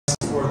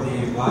for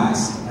the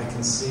last, I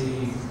can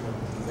see the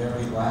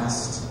very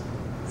last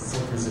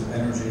flickers of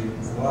energy.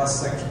 For the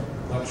last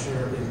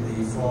lecture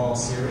in the fall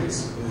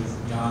series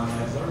with Jan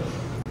Edler.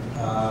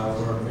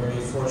 We're very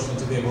fortunate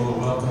to be able to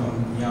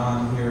welcome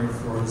Jan here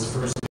for his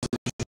first visit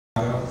to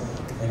Chicago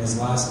and his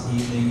last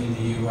evening in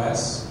the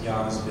U.S.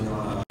 Jan has been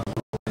on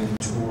a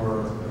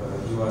tour,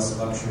 U.S.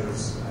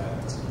 lectures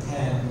at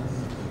Penn,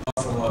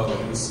 Buffalo,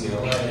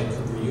 UCLA,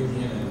 Cooper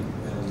Union,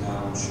 and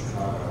now in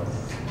Chicago.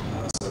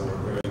 So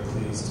we're very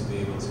pleased to be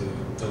able to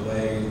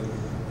delay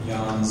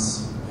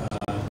Jan's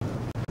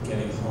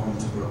getting home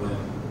to Berlin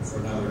for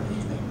another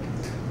evening.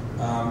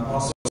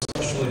 Also,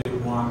 especially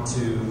want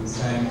to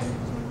thank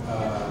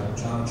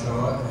John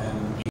Choa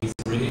and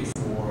E3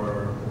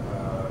 for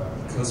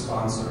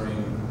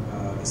co-sponsoring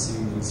this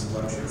evening's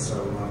lecture.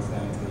 So we want to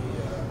thank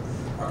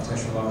the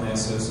Architectural Alumni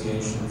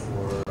Association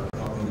for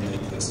helping to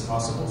make this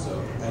possible.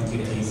 So thank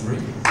you to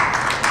E3.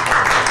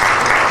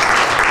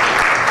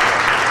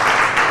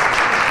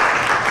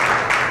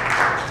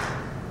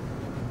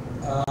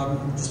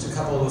 Just a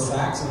couple of the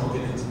facts and we'll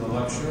get into the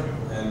lecture,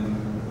 and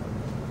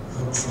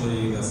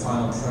hopefully the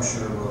final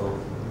pressure will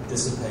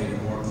dissipate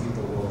and more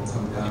people will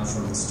come down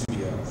from the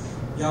studio.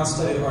 Jan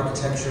studied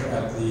architecture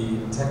at the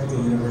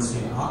Technical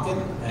University in Aachen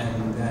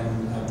and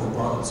then at the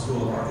Bartlett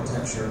School of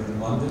Architecture in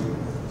London.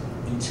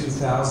 In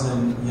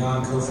 2000,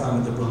 Jan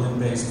co-founded the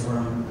Berlin-based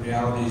firm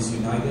Realities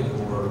United,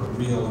 or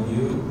Real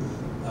U,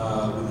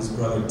 with his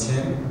brother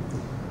Tim.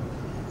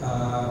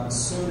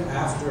 Soon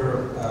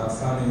after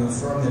founding the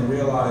firm, they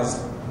realized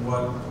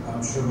what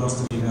I'm sure most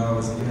of you know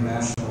is the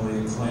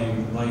internationally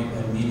acclaimed light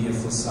and media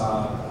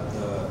facade at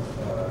the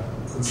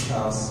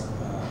Kunsthaus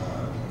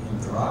in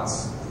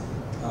Graz.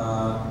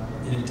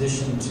 In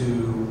addition to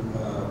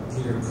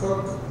Peter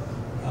Cook,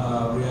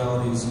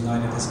 Realities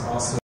United has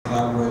also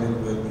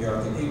collaborated with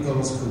Bjarke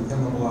Ingels, Koen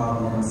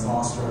Pimmelblau, Norman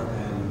Foster,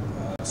 and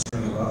a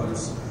string of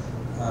others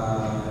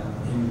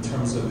in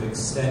terms of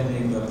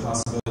extending the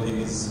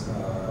possibilities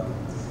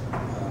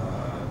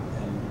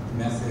and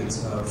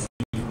methods of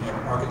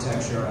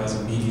architecture as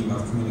a medium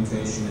of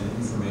communication and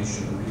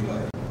information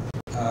relay.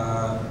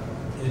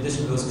 In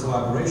addition to those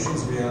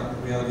collaborations,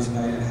 Realities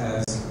United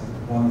has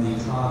won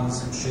the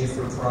Hans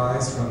Schaefer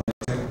Prize from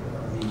the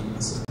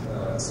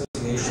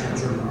Association of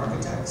German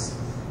Architects,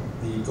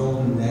 the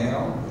Golden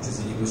Nail, which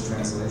is the English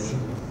translation,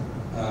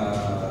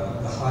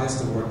 the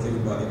highest award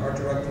given by the Art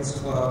Directors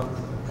Club,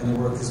 and the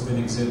work has been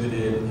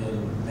exhibited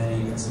in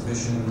many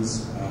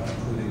exhibitions,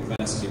 including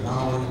Venice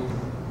Biennale,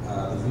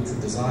 the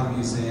Vitra Design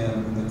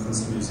Museum, and the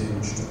Kunstmuseum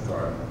in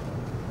Stuttgart.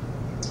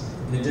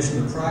 In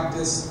addition to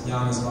practice,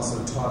 Jan has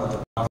also taught at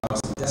the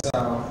Bauhaus in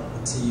Dessau,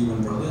 the TU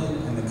in Berlin,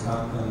 and the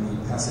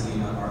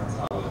Pasadena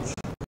Art College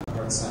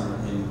Art Center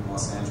in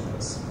Los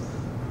Angeles.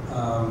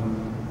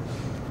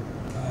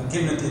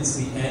 Given that it's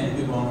the end,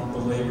 we won't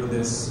belabor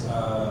this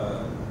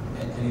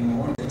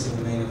anymore and get to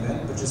the main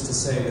event, but just to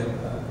say that,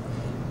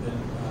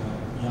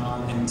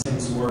 Jan and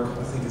Tim's work,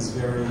 I think, is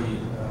very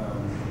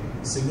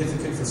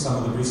significant for some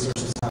of the research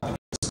that's happening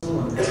at the school,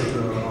 in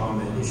particular on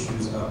the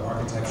issues of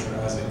architecture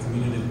as a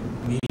community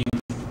medium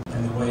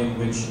and the way in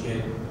which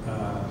it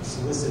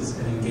solicits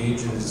and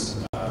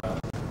engages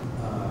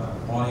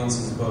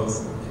audiences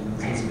both in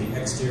terms of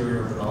the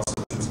exterior but also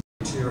in terms of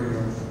the interior,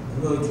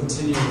 and really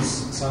continues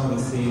some of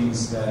the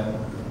themes that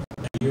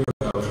a year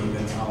ago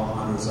even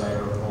Alejandro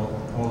Zaire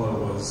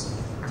Polo was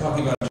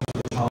talking about,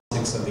 the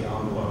politics of the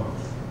envelope.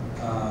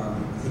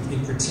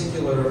 In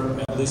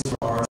particular, at least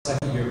for our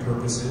second year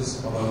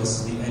purposes, although this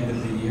is the end of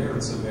the year,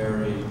 it's a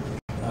very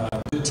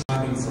good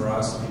timing for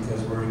us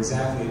because we're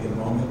exactly at the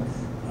moment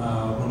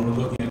when we're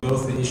looking at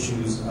both the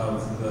issues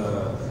of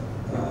the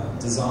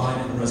design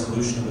and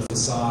resolution of the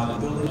facade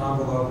and building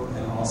envelope,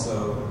 and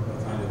also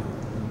a kind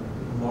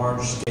of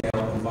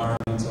large-scale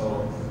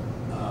environmental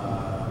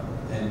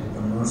and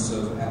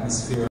immersive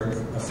atmospheric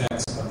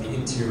effects of the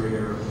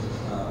interior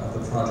of the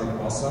project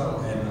also.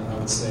 And I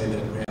would say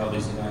that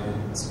Realities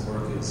United's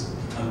work is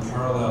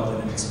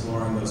unparalleled in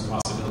exploring those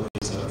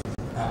possibilities of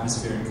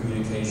atmosphere and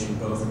communication,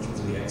 both in terms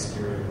of the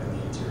exterior and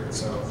the interior.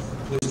 So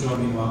please join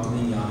me in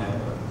welcoming Jan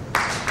Edler.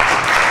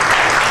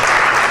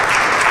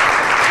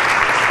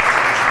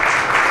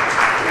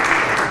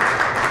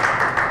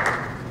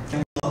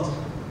 Thanks a lot.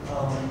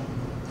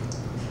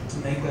 To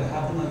make that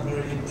happen, I'm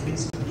very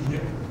pleased to be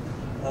here.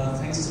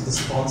 Thanks to the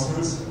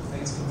sponsors.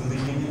 Thanks for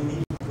believing in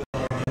me.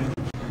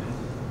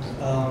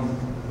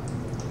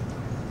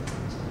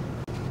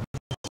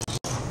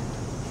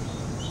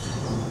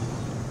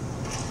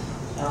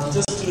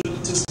 Just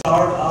to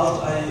start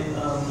out, I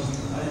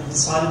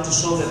decided to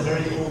show that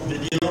very old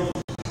video,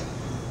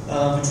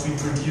 which we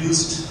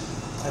produced,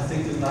 I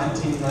think, in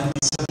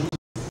 1997.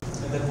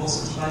 And that was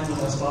the time when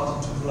I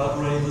started to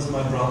collaborate with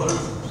my brother.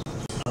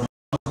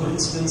 For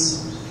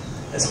instance,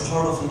 as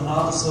part of an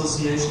art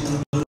association in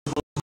the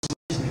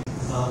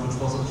which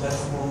was a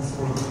platform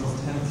for a group of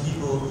 10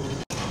 people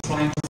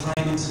trying to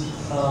find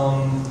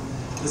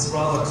this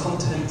rather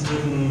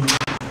content-driven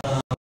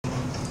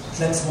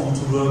platform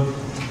to work,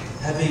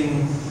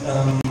 having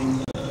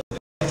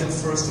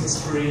first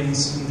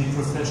experience in the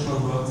professional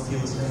work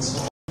field and so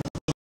on.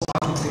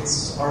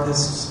 Architects,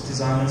 artists,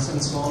 designers,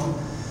 and so on.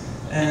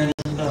 And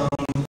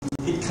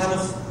it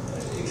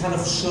kind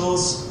of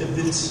shows a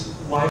bit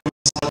why we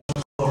decided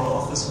to call our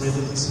office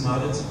Reality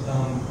United.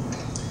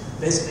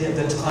 Basically, at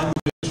that time,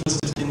 we were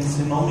interested in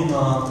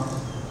phenomena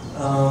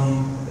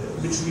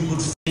which we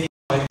would face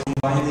by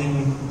combining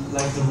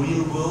like the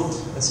real world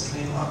as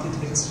trained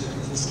architects, we are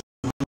interested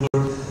in the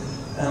real world,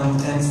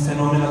 and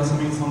phenomena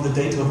coming from the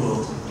data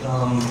world.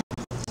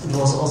 It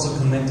was also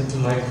connected to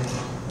like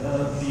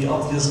the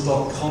obvious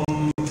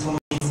 .com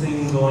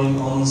thing going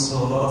on, so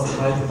a lot of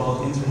hype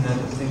about internet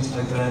and things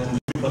like that, and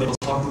everybody was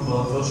talking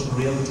about virtual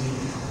reality,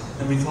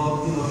 and we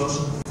thought, you know,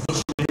 virtual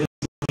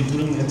reality, we're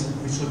doing it,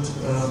 we should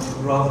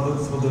rather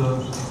look for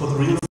the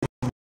real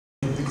thing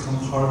and become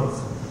part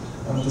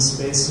of the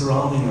space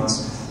surrounding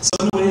us. So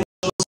in a way it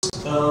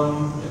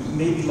shows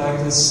maybe like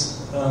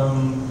this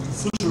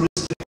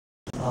futuristic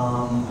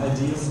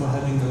idea for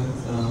having a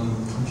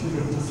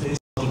computer interface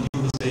to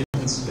deal with data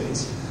in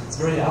space. It's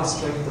very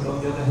abstract, but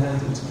on the other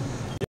hand it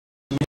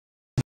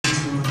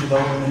leads to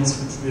developments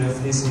which we are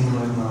facing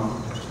right now.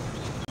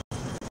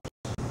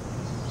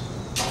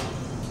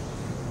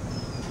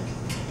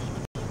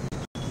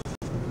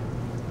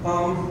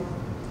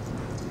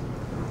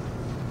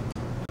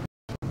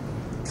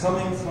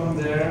 Coming from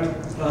there,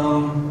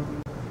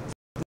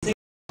 I think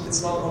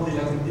it's not only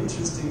like an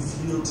interesting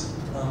field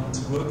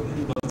to work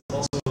in, but it's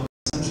also an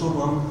essential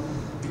one,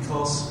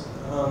 because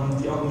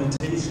the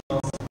augmentation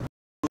of the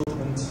world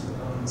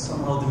and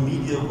somehow the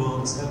media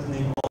world is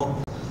happening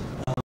all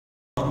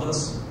around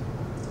us.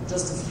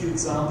 Just a few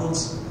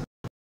examples.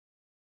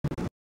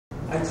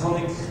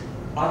 Iconic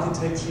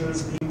architecture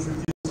is being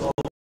produced all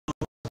over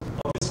the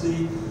world.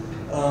 Obviously,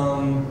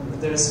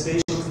 there are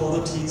spatial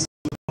qualities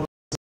like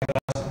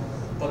that,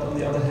 but on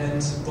the other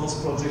hand, those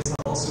projects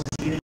are also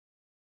clearly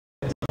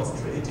of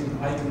creating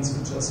icons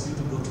which are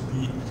suitable to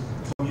be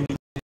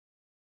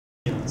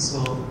communicated.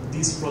 So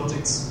these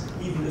projects,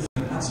 even if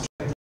in an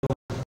abstract level,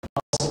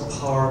 are also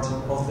part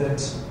of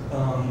that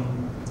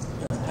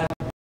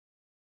happening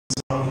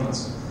surrounding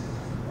us.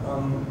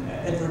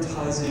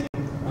 Advertising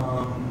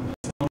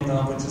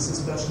phenomena, which is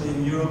especially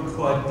in Europe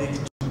quite big,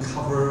 to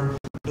cover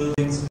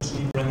buildings which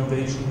need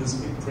renovation with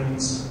big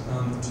prints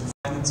to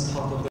finance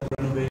part of that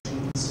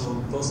renovation.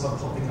 So those are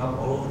popping up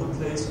all over the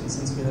place, and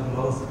since we have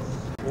a lot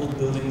of old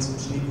buildings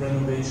which need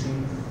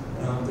renovation,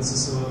 this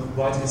is a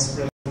widely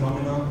spread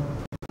phenomenon.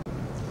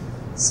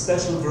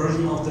 Special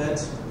version of that,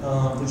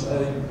 which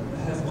I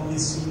have only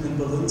seen in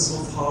Berlin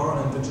so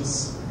far, and which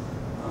is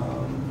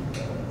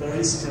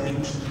very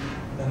strange.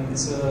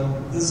 This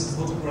is a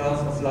photograph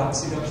of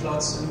Leipziger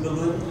Platz in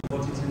Berlin.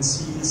 What you can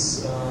see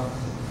is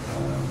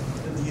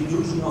the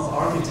illusion of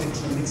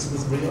architecture mixed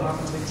with real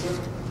architecture.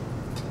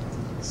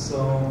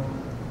 So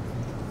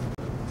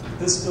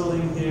this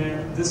building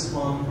here, this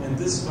one, and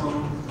this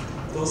one,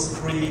 those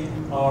three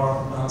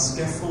are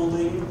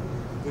scaffolding,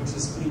 which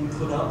is being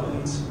put up,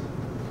 and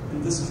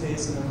in this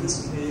case and in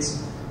this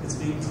case, it's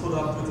being put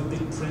up with a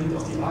big print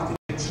of the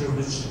architecture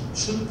which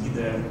should be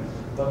there,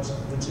 but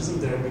which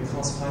isn't there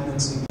because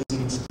financing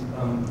isn't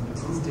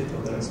approved yet,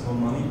 or there is no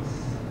money.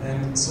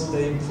 And so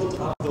they put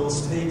up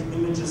those fake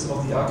images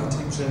of the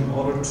architecture in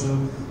order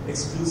to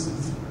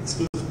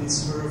exclusively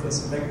serve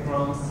as a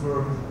background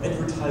for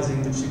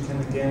advertising, which you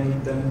can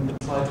again then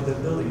apply to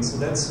that building. So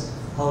that's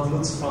how it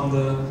looks from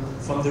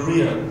the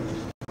rear.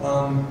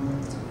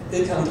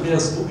 Ilka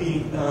Andreas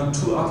Ubi,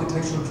 two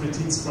architectural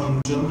critiques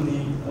from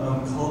Germany,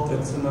 called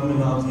that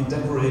phenomena the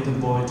decorated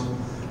void,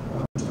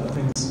 which I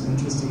think is an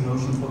interesting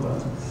notion for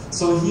that.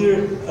 So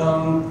here,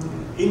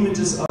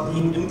 images are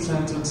being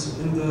implanted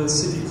in the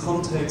city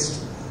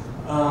context,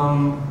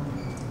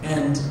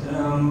 and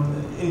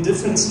in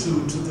difference to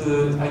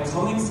the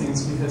iconic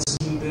things we have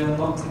seen, they are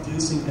not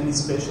producing any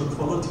spatial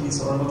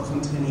qualities or not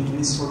containing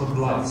any sort of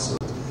life. So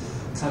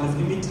it kind of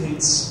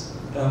imitates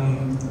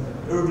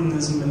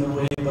urbanism in a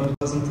way, but it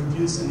doesn't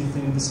produce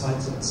anything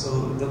besides it.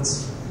 So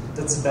that's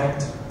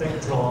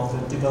backdraw of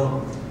that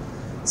development.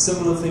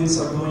 Similar things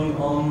are going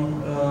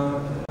on.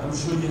 I'm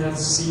sure you have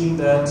seen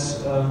that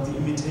the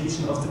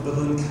imitation of the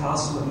Berlin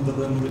Castle in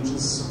Berlin, which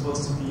is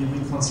supposed to be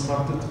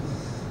reconstructed.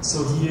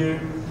 So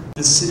here,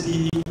 the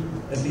city,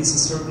 at least a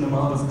certain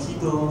amount of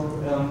people,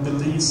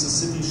 believes the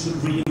city should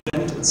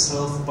reinvent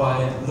itself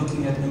by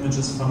looking at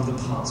images from the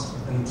past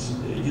and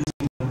using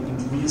them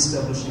and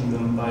re-establishing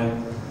them by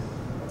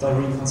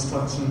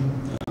reconstruction.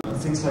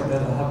 Things like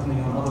that are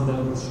happening on other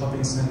levels,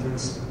 shopping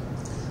centers.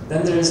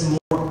 Then there is more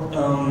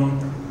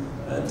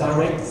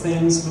direct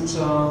things which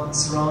are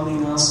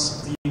surrounding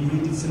us, the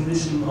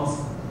redefinition of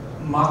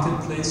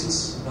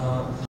marketplaces.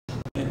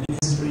 In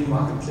history,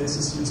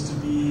 marketplaces used to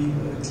be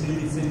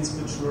clearly things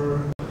which were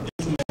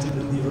implemented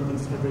in the urban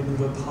fabric and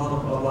were part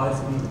of our life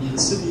in the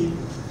city.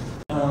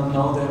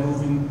 Now they're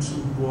moving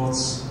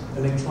towards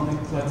electronic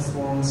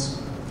platforms,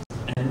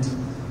 and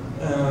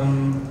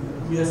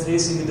we are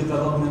facing a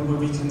development where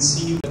we can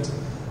see that,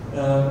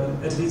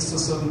 at least for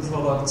certain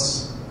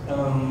products,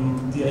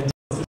 the idea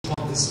of a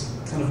shop is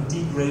kind of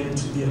degraded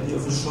to the idea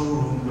of a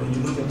showroom.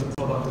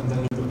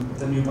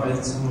 then you buy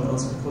it somewhere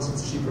else because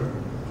it's cheaper.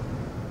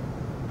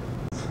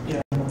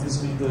 Yeah,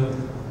 obviously the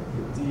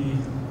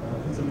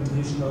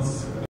implementation of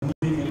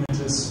moving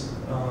images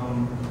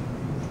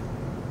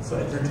for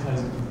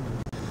advertising.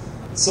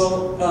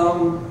 So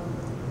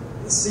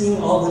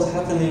seeing all that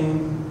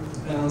happening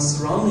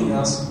surrounding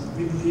us,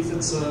 we believe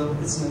it's an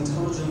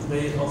intelligent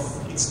way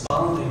of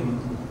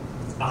expanding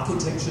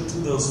architecture to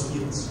those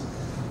fields.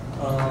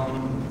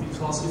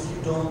 Because if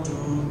you don't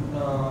do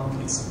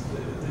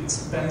the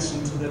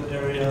expansion to that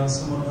area,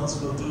 someone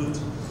else will do it.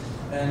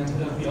 And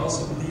we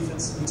also believe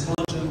it's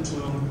intelligent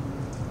to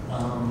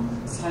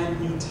find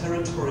new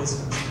territories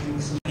that you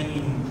can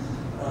claim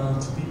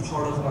to be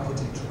part of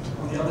architecture.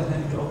 On the other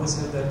hand, we always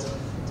have that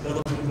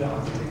development where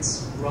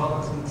architects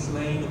rather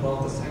complain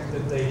about the fact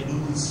that they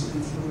lose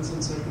influence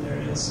in certain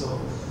areas. So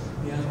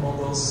you have all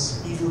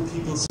those evil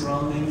people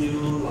surrounding you,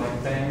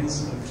 like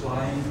banks and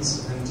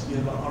clients, and you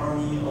have an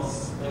army of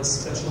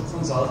special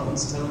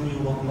consultants telling you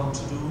what not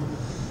to do.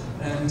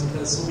 And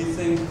so we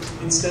think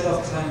instead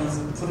of kind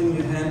of putting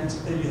your head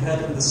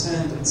in the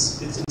sand, it's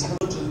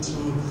intelligent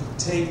to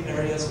take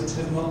areas which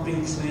have not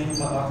been claimed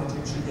by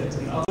architecture yet.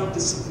 And other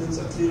disciplines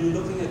are clearly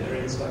looking at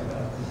areas like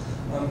that.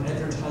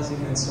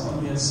 Advertising and so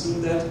on, we have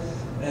seen that.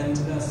 And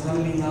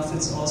funnily enough,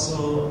 it's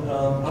also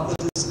other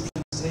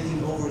disciplines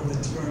taking over the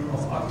turn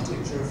of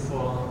architecture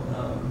for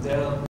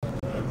their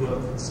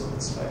work. So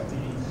it's like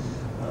the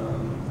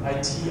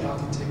IT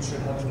architecture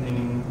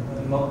happening,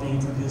 not being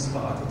produced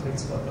by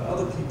architects but by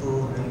other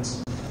people, and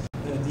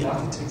the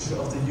architecture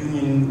of the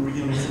union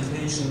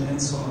reunification and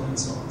so on and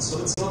so on.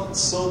 So it's not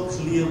so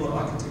clear what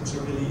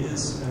architecture really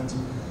is, and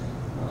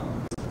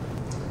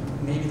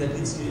maybe that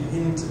gives you a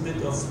hint a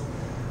bit of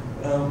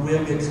where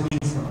we're coming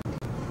from.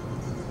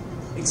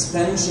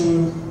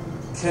 Expansion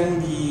can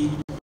be,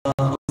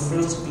 on the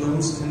first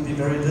glimpse, can be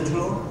very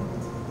literal.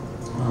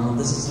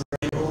 This is a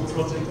very old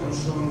project I'm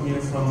showing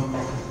here from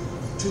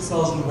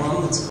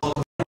 2001. It's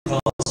called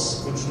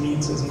House, which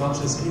means as much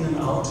as in and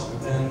out,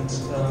 and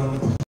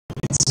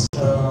it's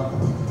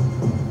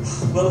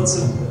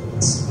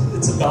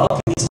a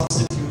balcony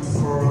substitute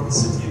for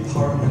city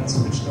apartments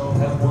which don't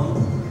have one.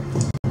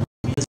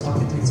 We as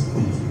architects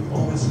believe you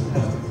always should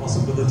have the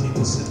possibility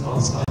to sit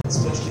outside,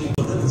 especially in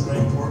Berlin. It's very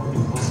important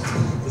because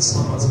the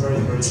summer is very,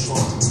 very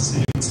short,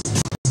 so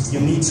you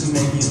need to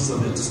make use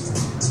of it.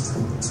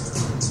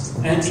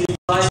 And the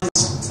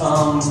appliance,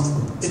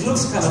 it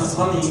looks kind of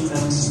funny,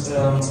 and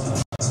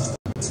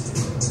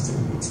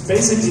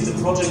basically the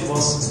project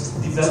was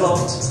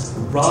developed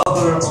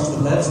rather on the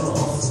level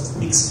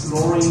of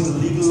exploring the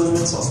legal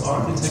limits of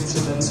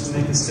architecture than to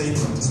make a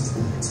statement.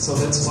 So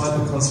that's why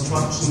the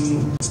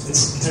construction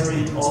is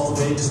carried all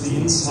the way to the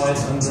inside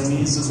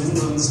underneath the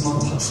window and is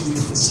not touching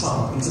the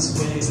facade. And this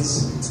way it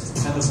is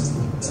kind of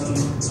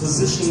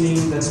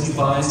positioning that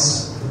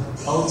device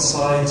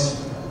outside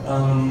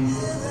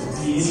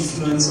the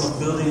influence of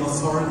building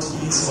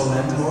authorities or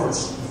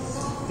landlords,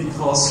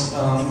 because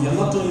you're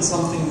not doing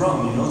something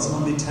wrong, you know, it's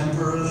only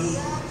temporarily,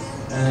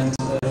 and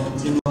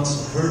you're not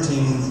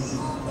hurting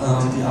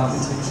the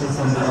architecture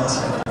from the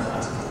outside.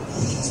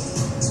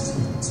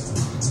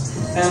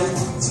 And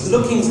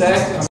looking back,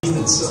 I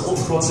mean, it's an old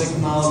project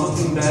now,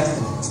 looking back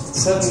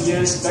 7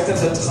 years, back at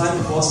that time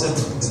it was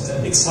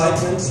that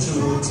excitement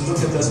to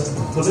look at that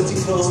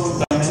political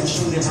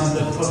dimension behind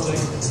that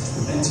project.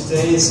 And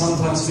today,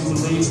 sometimes we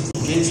believe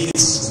maybe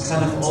it's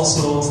kind of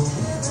also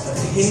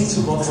a hint to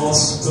what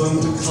was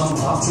going to come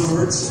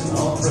afterwards in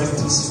our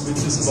practice,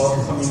 which is about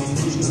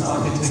communication in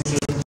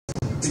architecture,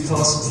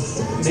 because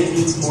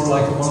maybe it's more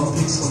like a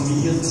one-pixel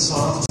media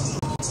facade.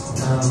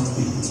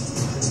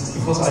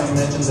 Because I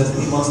imagine that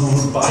anyone who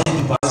would buy a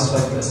device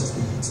like that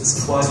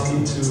is quite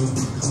into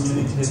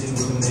communicating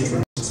with a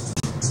neighbor.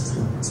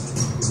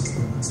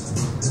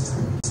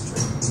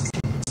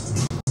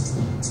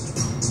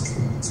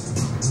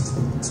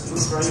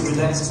 Very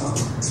relaxed, huh?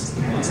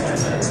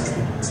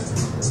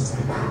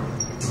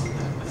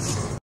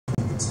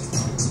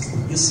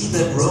 You see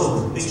that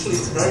rope? Actually,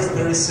 it's very,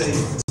 very safe.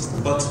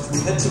 But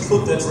we had to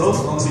put that rope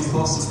on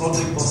because the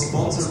project was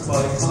sponsored by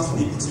a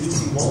company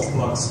producing wall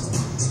plugs.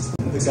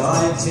 And the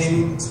guy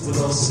came with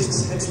those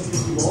 6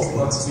 heavy-duty wall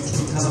plugs, which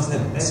we kind of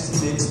had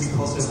estimated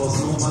because there was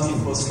no money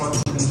for a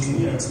structural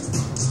engineer.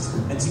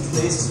 And he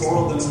placed 4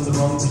 of them in the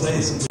wrong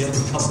place, and we had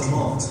to cut them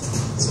off.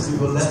 So we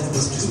were left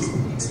with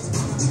 2.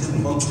 We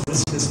didn't want to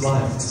risk his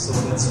life, so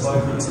that's why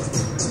we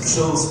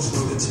chose to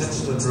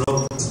attach the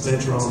rope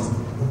later on.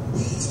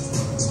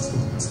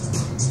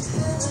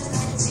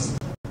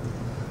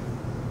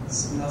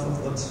 It's enough of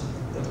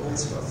that old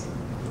stuff.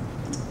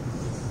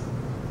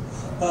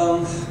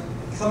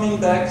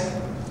 Coming back,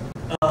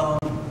 I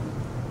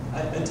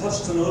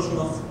touched the notion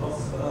of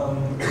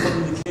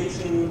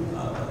communication.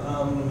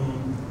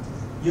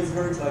 You've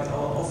heard, like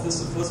our office,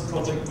 the first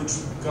project which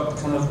got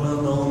kind of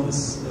well known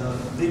is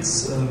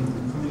BIG's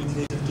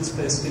communicative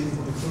display scheme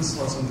for the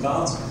Kunsthaus in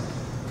Graz.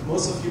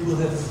 Most of you will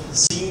have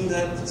seen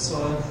that,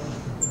 so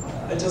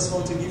I just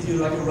want to give you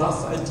like a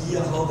rough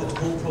idea how that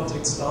whole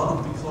project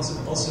started, because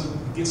it also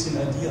gives you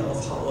an idea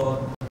of how our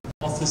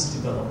office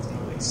developed in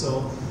a way.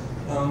 So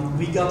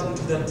We got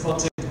into that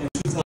project in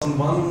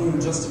 2001,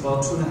 just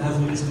about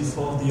 2.5 years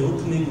before the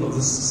opening, or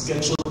the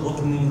scheduled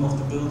opening of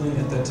the building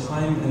at that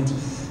time, and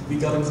we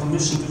got a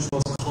commission which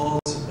was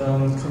called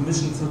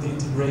Commission for the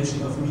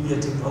Integration of Media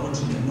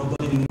Technology, and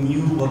nobody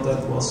knew what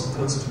that was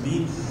supposed to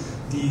be.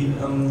 The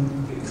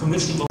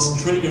commission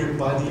was triggered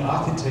by the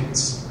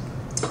architects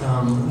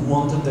who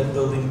wanted that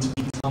building to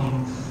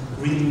become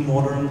really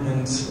modern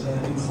and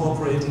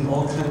incorporating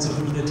all kinds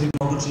of media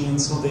technology, and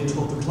so they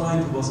told the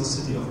client, who was the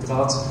city of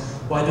Graz,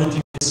 why don't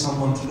you get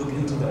someone to look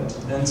into that?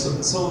 And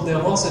so there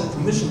was that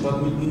commission,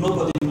 but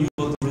nobody knew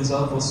what the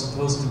result was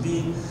supposed to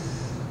be.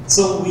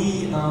 So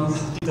we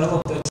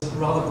developed that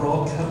rather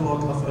broad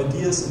catalog of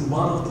ideas, and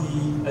one of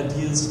the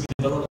ideas we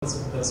developed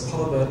as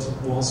part of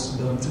that was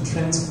to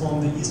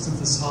transform the eastern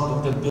facade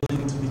of that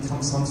building to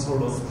become some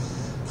sort of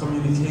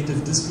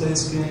communicative display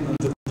screen, and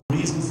the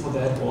reason for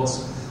that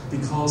was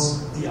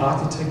because the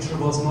architecture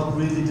was not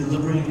really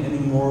delivering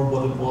anymore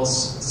what it was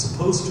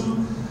supposed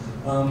to,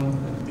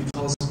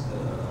 because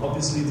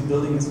obviously the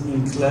building is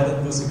being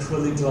cladded with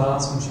acrylic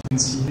glass, which you can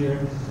see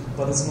here,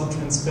 but it's not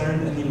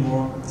transparent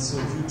anymore, so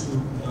due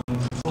to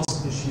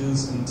cost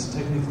issues and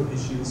technical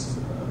issues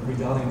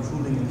regarding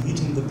cooling and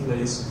heating the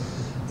place,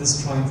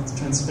 this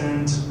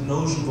transparent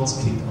notion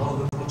was kicked out of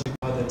the project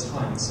by that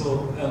time.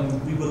 So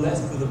we were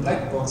left with a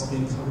black box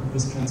being covered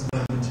with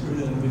transparent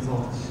material, and we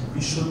thought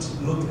we should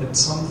look at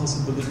some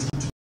possibility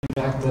to bring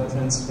back that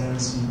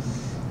transparency,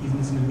 even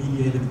if in a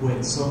mediated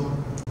way. So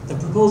the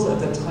proposal at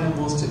that time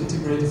was to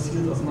integrate a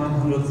field of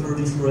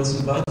 930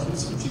 fluorescent light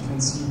tubes, which you can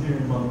see here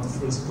in one of the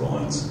first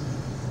drawings.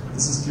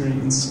 This is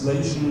during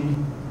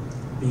installation,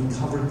 being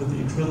covered with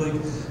the acrylic,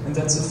 and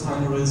that's the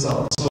final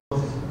result. So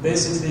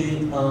basically,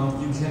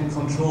 you can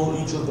control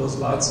each of those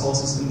light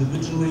sources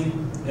individually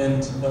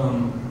and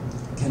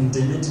can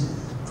dim it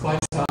quite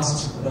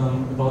fast,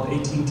 about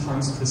 18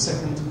 times per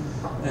second,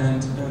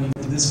 and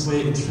in this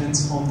way it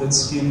transformed that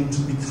skin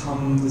to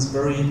become this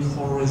very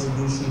core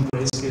resolution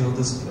grayscale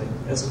display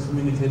as a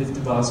communicative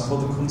device for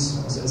the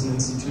Kunsthaus as an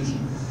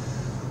institution.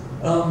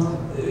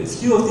 A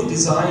few of the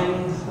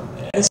design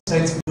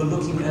aspects we were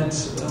looking at,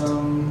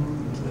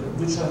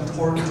 which are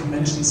important to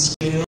mention: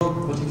 scale.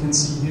 What you can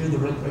see here, the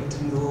red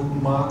rectangle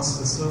marks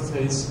the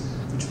surface,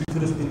 which we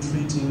could have been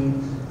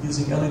treating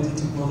using LED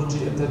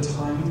technology at that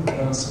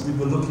time. So we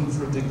were looking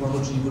for a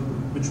technology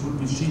which would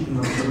be cheap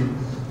enough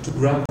to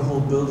grab the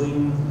whole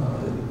building.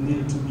 It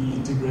needed to be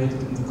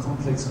integrated in the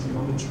complex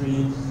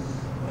geometry.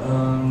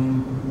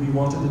 We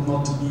wanted it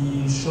not to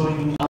be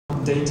showing up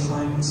in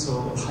daytime,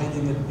 so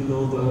hiding it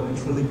below the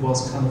acrylic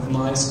was kind of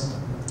nice.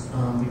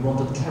 We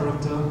wanted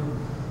character,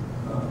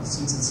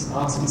 since it's an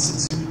arts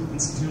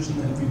institution,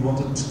 and we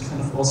wanted to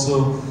kind of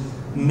also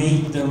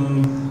make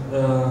them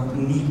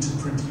need to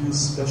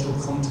produce special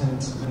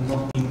content and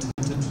not being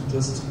tempted to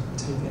just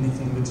take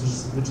anything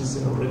which is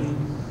there already.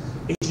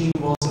 Aging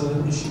was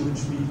an issue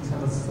which we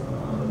kind of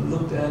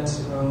looked at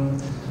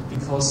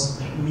because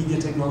media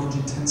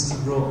technology tends to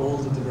grow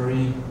old at a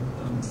very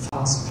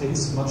fast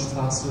pace, much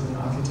faster than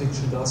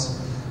architecture does,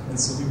 and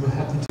so we were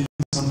happy to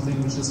use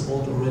something which is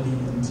old already,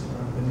 and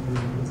when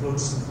you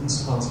approach the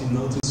Kunsthaus you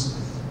notice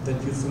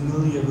that you're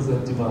familiar with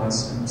that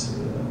device,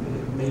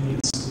 and maybe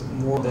it's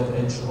more that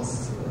edge of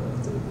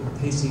the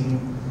pacing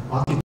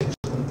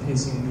architecture and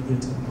pacing media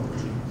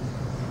technology.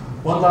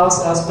 One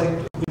last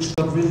aspect which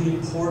got really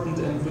important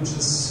and which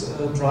is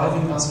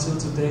driving us till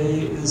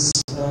today is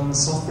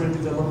software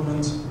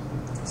development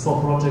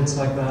for projects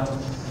like that.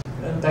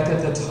 Back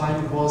at that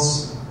time it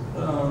was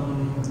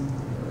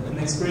an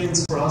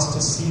experience for us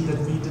to see that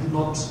we did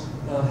not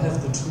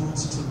have the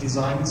tools to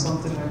design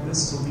something like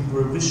this, so we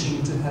were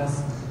wishing to have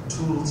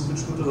tools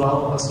which would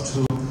allow us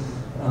to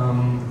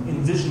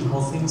envision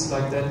how things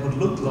like that would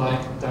look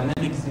like,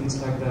 dynamic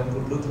things like that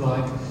would look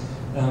like,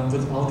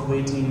 without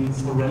waiting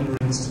for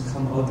renderings to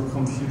come out of the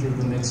computer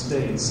the next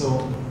day.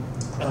 So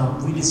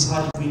we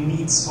decided we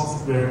need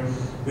software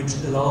which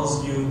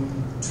allows you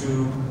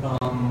to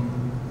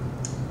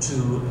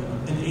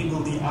enable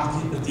the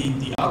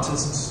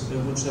artists,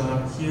 which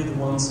are here the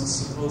ones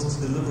supposed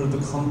to deliver the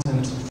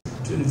content,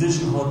 to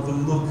envision how it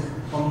will look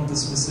on the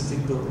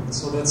specific building.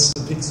 So that's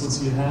the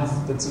pixels you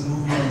have, that's a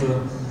movie on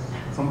the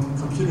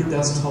computer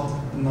desktop,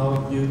 and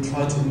now you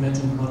try to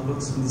imagine how it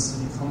looks in the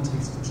city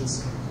context, which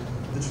is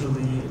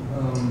literally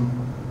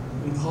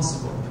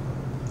impossible.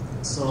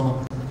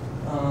 So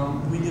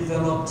we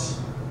developed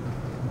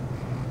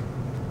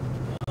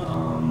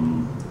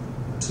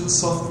two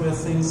software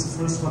things.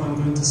 The first one I'm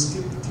going to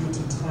skip due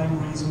to time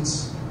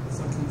reasons, if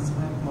I can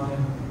find my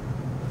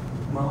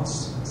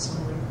mouse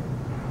somewhere.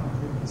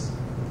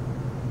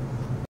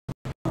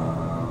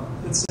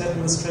 It's an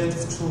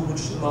administrative tool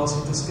which allows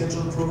you to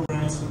schedule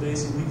programs for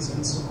days and weeks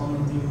and so on.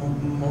 And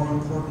the more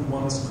important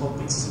one is called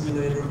Big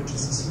Simulator, which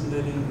is a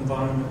simulating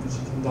environment which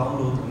you can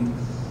download and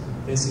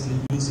basically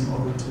use in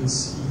order to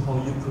see how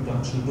your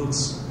production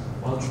looks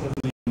while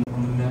traveling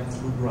on the map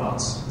through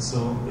Graz.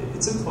 So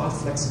it's a quite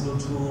flexible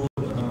tool.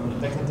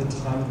 Back at the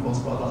time it was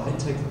rather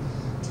high-tech.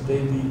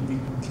 Today we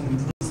can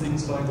improve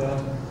things like that,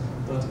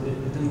 but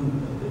it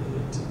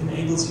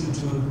enables you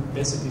to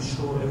basically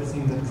show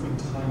everything that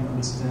QuickTime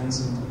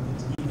understands, and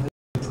it even has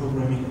a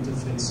programming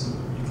interface, so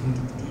you can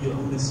do your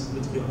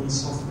own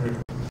software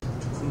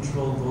to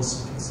control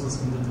those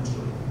pixels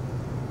individually.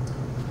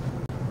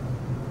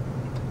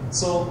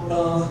 So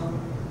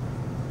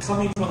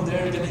coming from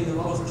there, getting a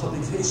lot of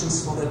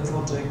publications for that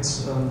project,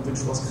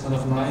 which was kind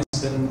of nice.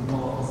 Then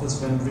our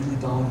office went really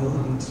downhill,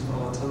 and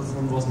our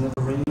telephone was never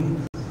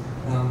ringing,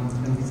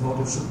 and we thought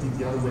it should be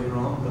the other way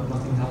around, but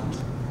nothing happened.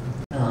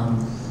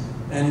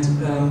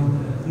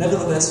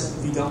 Nevertheless,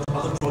 we got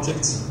other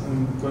projects.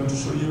 I'm going to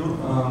show you.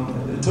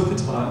 It took a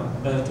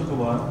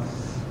while,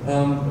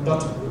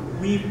 but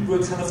we were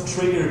kind of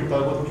triggered by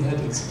what we had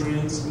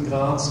experienced in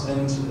Graz,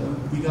 and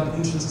we got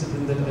interested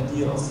in that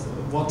idea of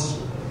what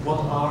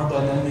are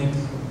dynamic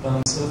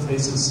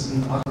surfaces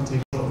in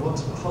architecture.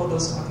 How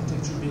does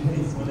architecture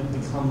behave when it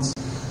becomes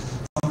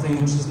something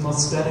which is not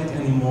static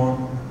anymore,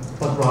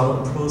 but rather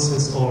a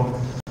process or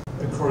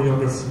a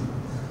choreography?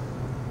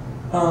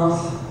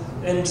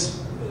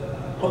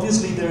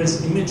 Obviously there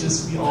is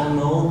images we all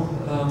know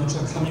which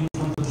are coming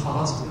from the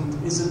past,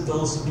 and is it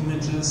those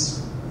images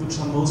which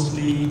are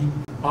mostly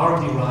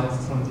derived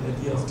from the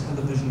idea of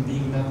television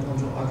being mapped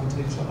onto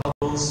architecture? Are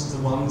those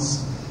the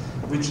ones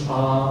which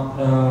are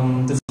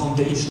the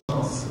foundation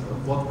of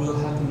what will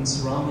happen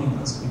surrounding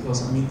us?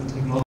 Because I mean, the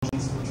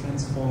technologies for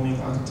transforming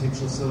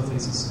architectural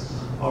surfaces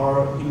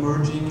are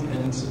emerging,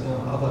 and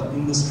other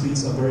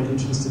industries are very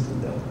interested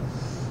in that.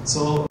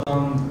 So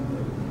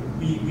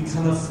we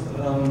kind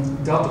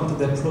of got into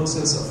that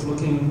process of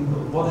looking,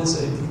 what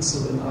is a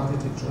pixel in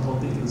architecture, how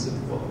big is it,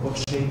 what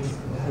shape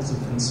has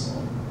it, and so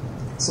on.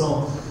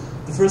 So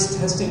the first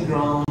testing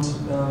ground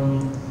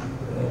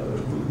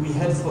we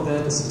had for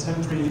that is a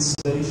temporary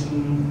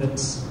installation at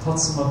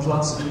Potsdamer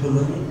Platz in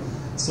Berlin.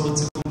 So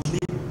it's a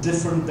complete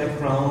different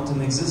background,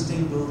 an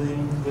existing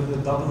building with a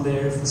double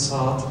layer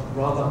facade,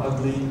 rather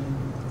ugly.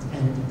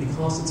 And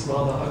because it's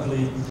rather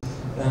ugly,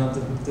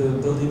 the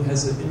building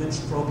has an image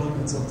problem.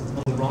 It's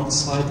on the wrong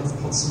side of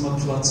Potsdamer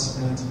Platz,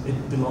 and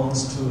it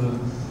belongs to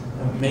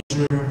a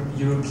major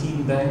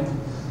European bank.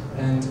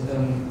 And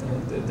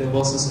there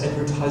was this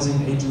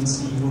advertising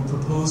agency who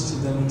proposed to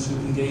them to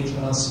engage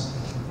us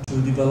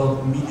to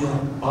develop a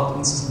media art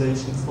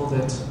installation for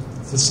that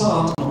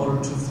facade in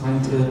order to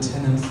find a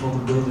tenant for the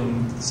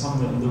building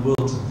somewhere in the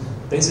world,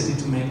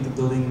 basically to make the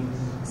building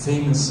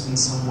famous in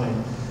some way.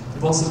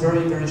 It was a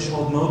very, very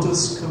short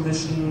notice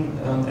commission.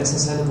 As I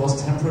said, it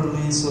was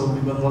temporarily, so we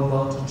were not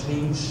allowed to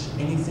change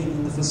anything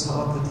in the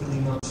facade,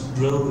 literally not to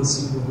drill a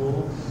single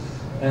hole.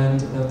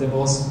 And there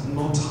was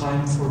no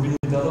time for real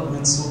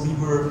development, so we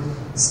were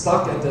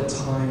stuck at that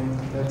time,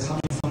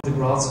 coming from the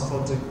Graz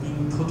project,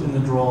 being put in a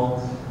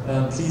drawer.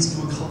 Please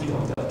do a copy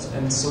of that.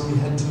 And so we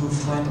had to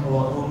find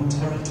our own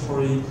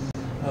territory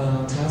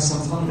to have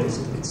some fun,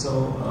 basically.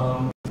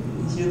 So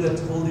here that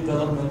whole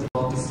development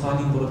about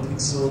defining what a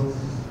pixel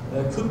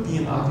could be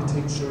in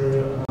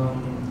architecture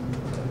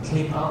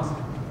came up.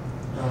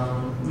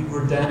 We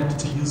were damned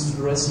to use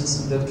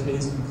fluorescence in that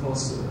case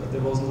because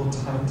there was no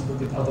time to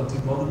look at other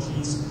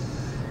technologies.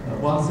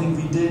 One thing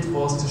we did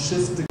was to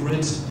shift the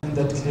grid in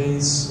that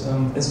case,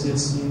 as we have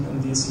seen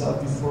in the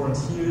slide before and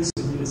here.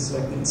 So here is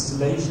like the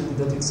installation.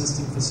 That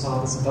existing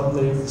facade is a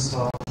double layer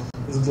facade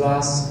with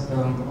glass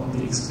on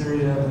the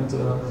exterior and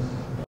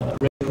a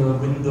regular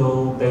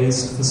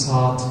window-based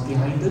facade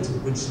behind it,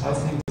 which I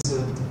think is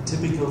a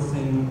typical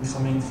thing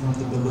coming from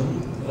the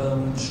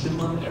Berlin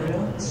Stimmern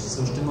area.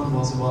 So Stimmern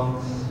was the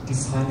one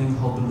defining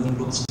how Berlin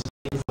looks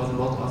quite a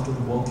lot after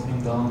the wall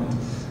came down, and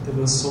there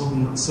were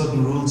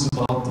certain rules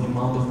about the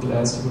amount of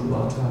glass you were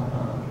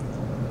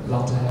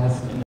allowed to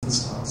have in a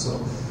facade. So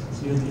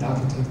here the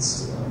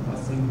architects, I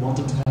think,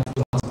 wanted to have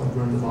glass but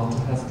weren't allowed to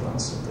have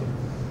glass, so they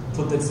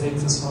put that fake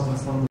facade in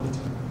front of it.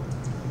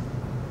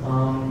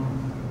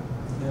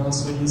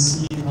 So you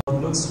see how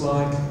it looks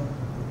like.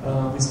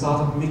 We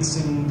started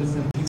mixing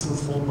different pixel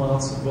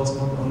formats. It was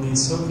not only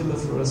circular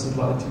fluorescent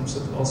light tubes,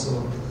 but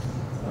also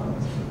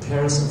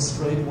pairs of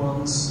straight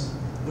ones,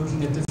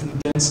 looking at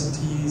different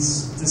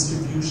densities,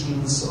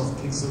 distributions of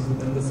pixels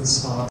within the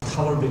facade.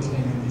 Color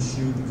became an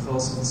issue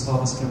because the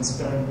facade is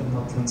transparent and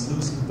not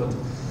translucent, but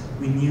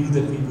we knew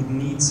that we would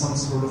need some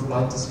sort of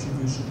light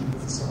distribution in the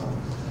facade.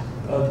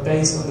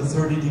 Based on the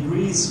 30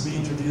 degrees, we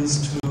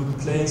introduced to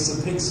place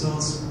the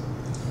pixels.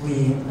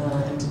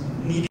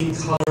 And needing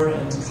color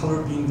and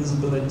color being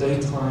visible at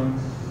daytime,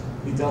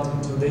 we got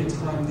into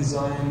daytime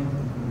design,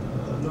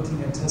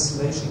 looking at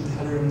tessellation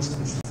patterns,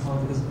 which we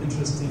found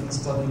interesting,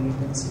 studying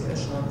Nancy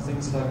Escher and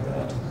things like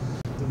that,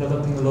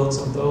 developing loads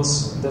of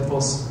those. And that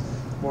was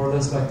more or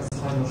less like the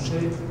final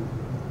shape,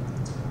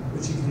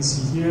 which you can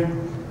see here.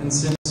 And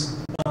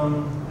since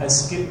I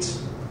skipped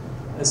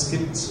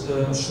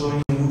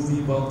showing a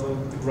movie about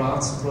the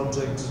Graz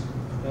project,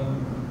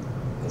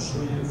 I'll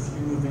show you a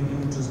few moving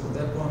images of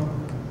that one.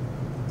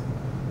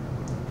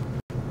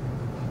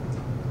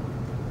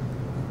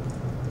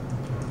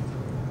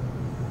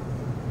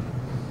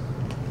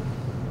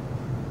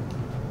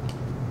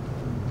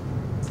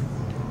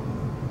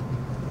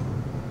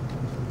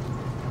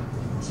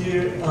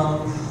 Here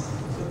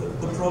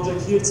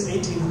project. Here it's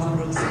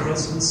 1800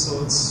 fluorescents,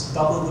 so it's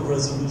double the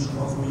resolution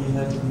of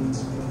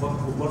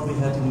what we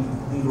had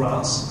in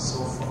Graz. So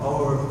for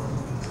our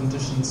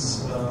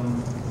conditions,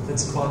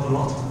 that's quite a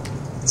lot.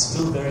 It's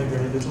still very,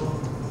 very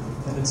little,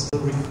 and it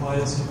still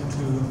requires you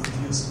to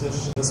produce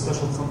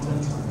special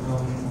content,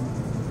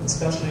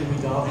 especially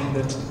regarding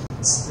that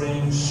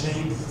strange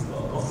shape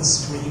of the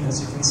screen.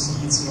 As you can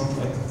see, it's not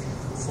like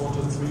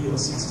 4:3 or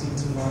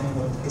 16:9,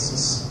 but this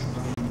is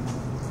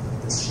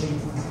this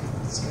shape.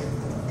 It's like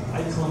an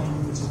icon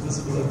which is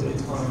visible at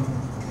daytime.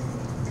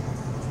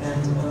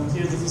 And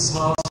here the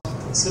facade,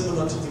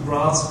 similar to the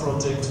Graz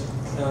project,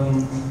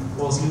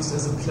 was used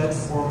as a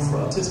platform for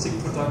artistic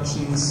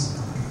productions.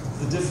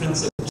 The difference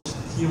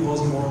here was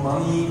more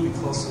money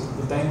because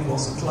the bank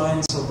was a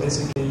client, so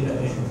basically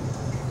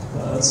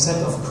a set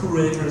of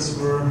curators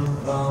were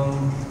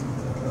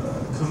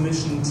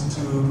commissioned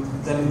to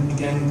then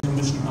again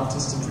commission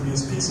artists to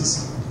produce pieces,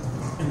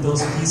 and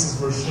those pieces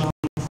were shown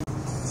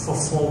for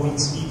 4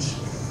 weeks each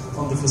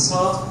on the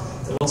facade.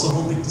 There was a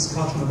whole big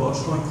discussion about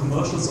showing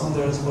commercials on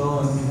there as well,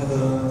 and we had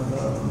a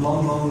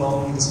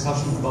long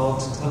discussion about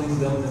telling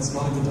them it's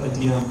not a good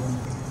idea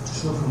to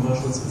show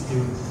commercials if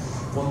you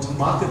want to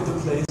market the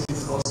place,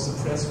 because the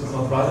press will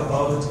not write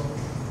about it.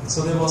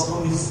 So there was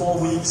only 4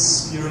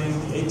 weeks during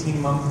the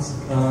 18 months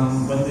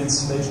when the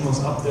installation was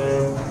up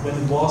there, when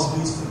it was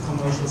used for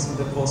commercials, and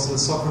that was the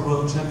Soccer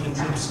World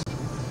Championships,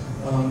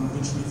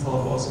 which we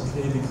thought was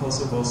okay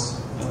because it was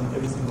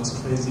everything was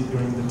crazy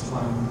during the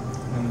time,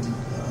 and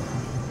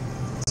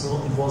so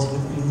it was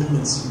within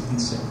limits, you can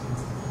say.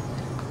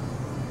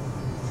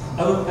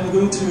 I'm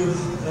going to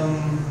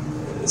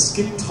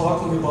skip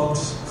talking about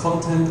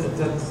content at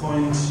that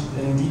point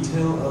in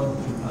detail.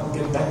 I'll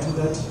get back to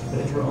that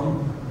later on.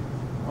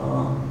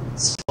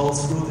 Scroll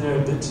through there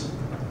a bit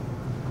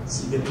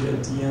so you get the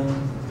idea.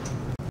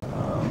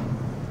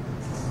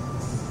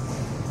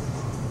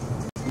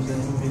 And then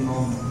moving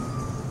on.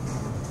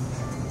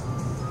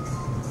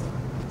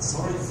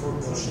 Sorry for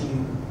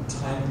pushing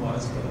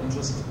time-wise, but I'm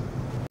just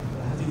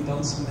having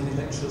done so many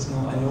lectures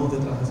now. I know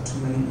that I have too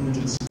many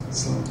images.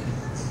 So.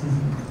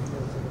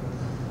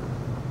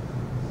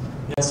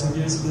 Yeah, so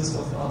here's a list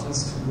of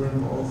artists who were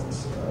involved.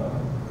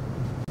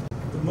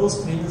 The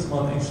most famous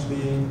one,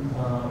 actually,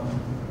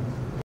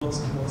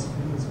 most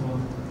famous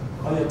one.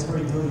 Oh yeah,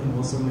 Terry Gilliam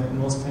was the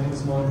most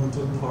famous one who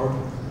took part,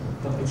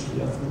 but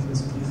actually I think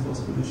his piece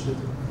was really shit.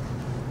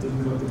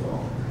 Didn't work at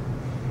all.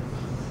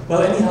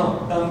 Well, anyhow,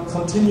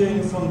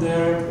 continuing from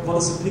there, what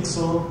is a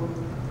pixel?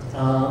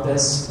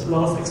 There's a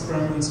lot of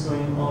experiments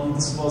going on.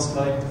 This was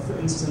like, for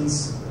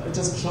instance, I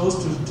just chose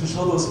to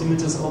show those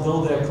images,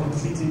 although they're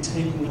completely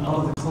taken out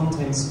of the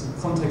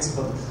context,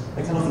 but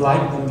I kind of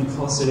like them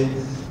because they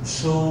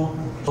show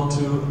how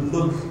to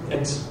look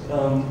at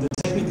the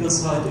technical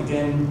side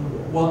again.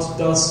 What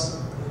does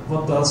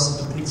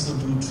the pixel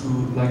do to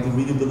like the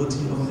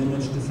readability of an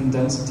image, different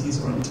densities,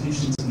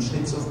 orientations, and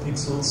shapes of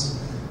pixels?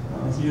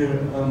 Here,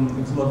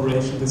 in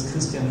collaboration with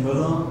Christian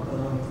Möller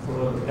for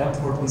an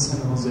airport in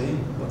San Jose,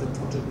 but the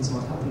project is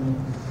not happening.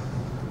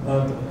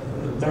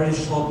 Very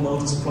short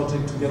notice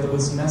project together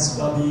with Mass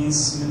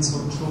Buddies, Min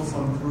Suk Cho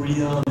from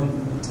Korea, and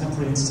a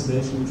temporary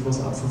installation which was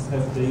up for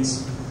 5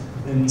 days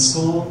in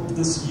Seoul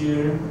this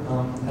year.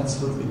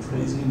 Absolutely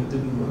crazy, and it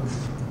didn't work.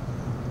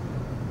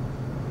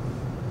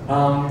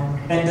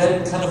 And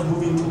then kind of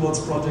moving towards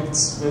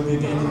projects where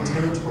we're gaining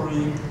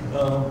territory.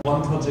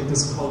 One project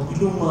is called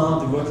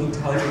Illuma. The working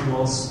title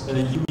was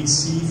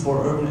UIC for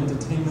Urban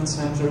Entertainment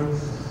Center.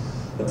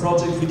 A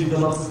project we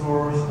developed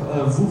for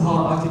Wuha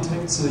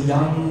Architects, a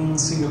young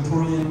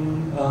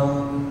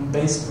Singaporean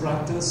based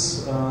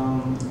practice,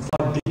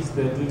 quite big.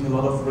 They're doing a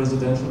lot of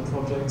residential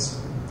projects,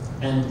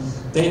 and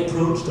they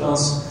approached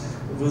us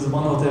with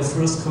one of their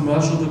first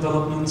commercial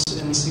developments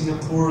in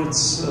Singapore.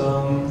 It's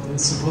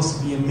supposed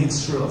to be a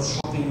mixture of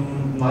shopping,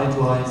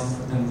 nightlife,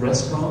 and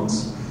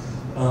restaurants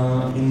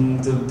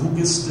in the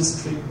Bugis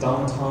district,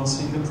 downtown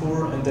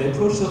Singapore. And they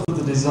approached us with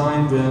a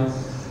design where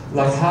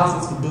like half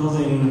of the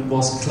building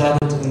was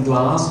cladded in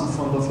glass in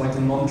front of like a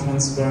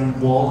non-transparent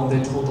wall, and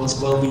they told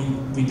us, well,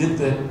 we did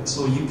that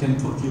so you can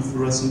put your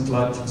fluorescent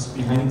lights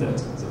behind that.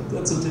 So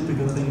that's a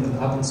typical thing that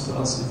happens to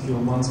us if you're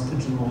once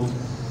pigeonholed.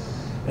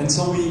 And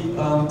so we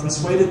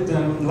persuaded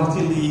them,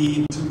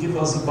 luckily, to give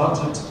us a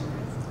budget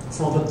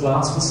for the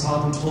glass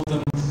facade, and told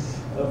them,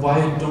 why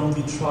don't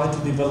we try to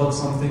develop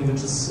something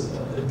which is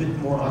a bit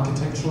more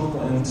architectural,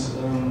 and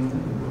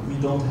we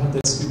don't have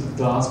that stupid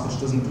glass which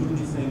doesn't do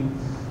anything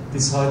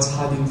besides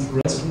hiding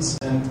fluorescence.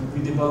 And we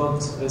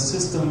developed a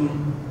system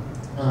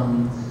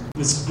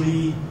with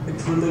 3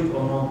 acrylic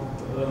or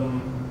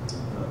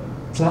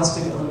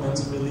plastic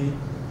elements, really,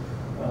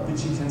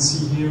 which you can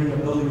see here in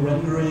an early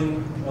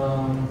rendering.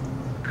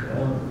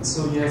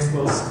 So you have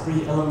those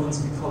 3 elements,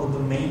 we call it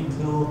the main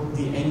pill,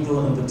 the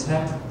angle, and the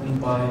tap,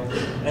 and by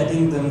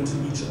adding them to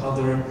each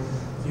other,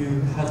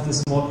 you have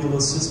this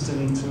modular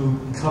system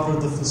to cover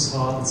the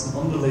facade. It's an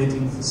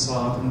undulating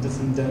facade in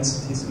different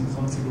densities and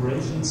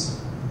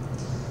configurations.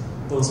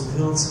 Those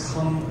pills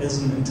come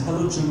as an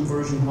intelligent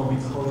version, how we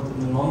call it,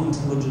 and a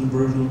non-intelligent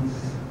version,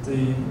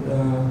 the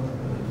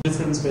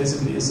difference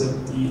basically is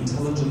that the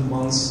intelligent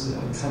ones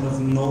kind of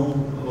know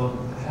or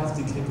have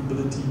the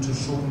capability to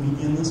show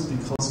medianness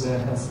because they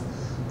have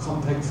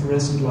compact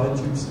fluorescent light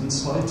tubes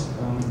inside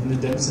in a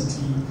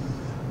density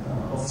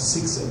of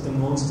 6 at the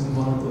most in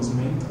one of those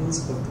main pills,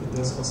 but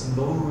there's also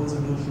lower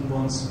resolution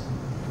ones.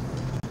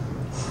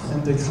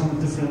 And they come in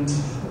different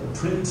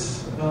print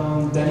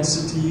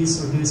densities.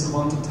 So here's a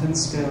 1 to 10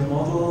 scale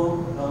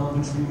model,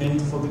 which we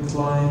made for the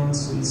client.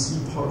 So you see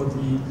part of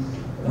the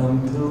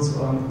pills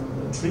are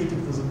treated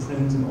with a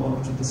print in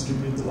order to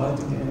distribute the light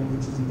again,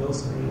 which is in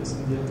those areas.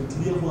 And you have the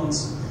clear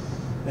ones.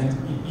 And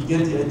you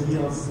get the idea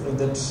of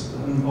that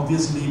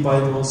obviously by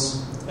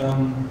those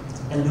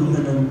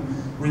aluminum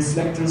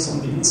reflectors on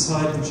the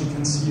inside, which you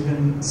can see here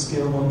in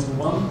scale 1 to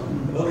 1,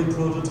 in early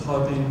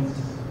prototyping,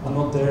 are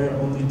not there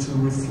only to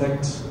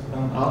reflect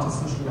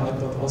artificial light,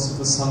 but also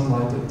the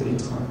sunlight at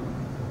daytime.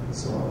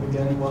 So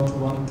again,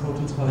 1-to-1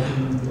 prototyping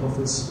in the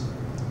office,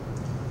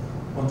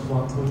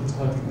 1-to-1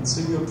 prototyping in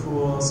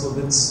Singapore. So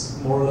that's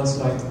more or less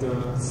like the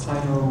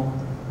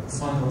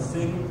final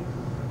thing.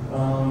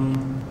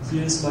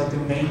 Here's like the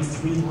main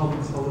 3, how we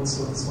call it.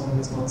 So this one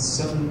has not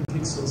 7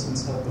 pixels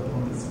inside, but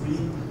only 3.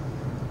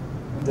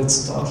 And that's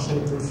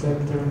star-shaped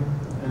reflector.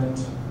 And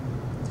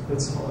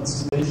that's how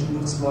installation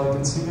looks like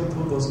in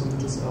Singapore. Those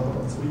images are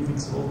about 3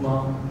 weeks old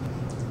now.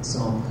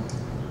 So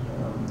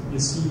you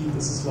see,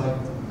 this is like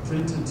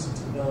printed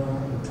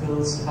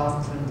pills,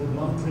 half printed,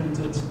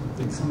 non-printed.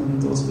 They come in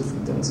those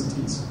different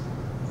densities,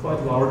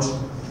 quite large.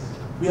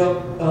 We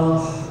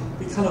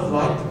kind of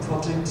like the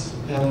project,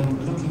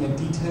 looking at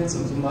details,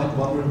 and you might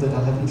wonder that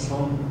I haven't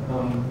shown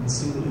a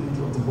single image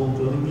of the whole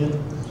building yet.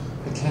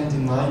 I can't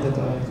deny that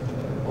I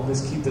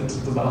always keep that to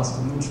the last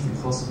image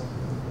because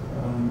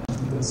I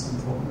think there's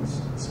some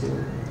problems still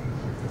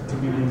to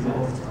be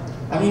resolved.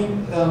 I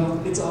mean,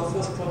 it's our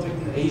first project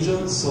in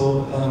Asia,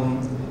 so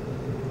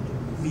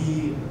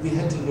we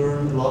had to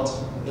learn a lot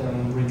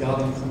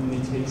regarding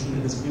communication.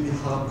 It is really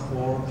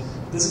hardcore.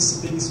 This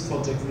is the biggest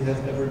project we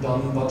have ever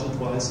done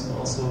budget-wise, and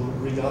also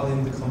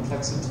regarding the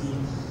complexity.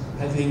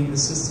 Having a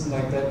system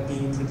like that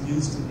being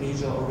produced in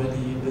Asia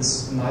already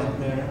is a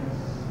nightmare.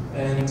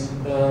 And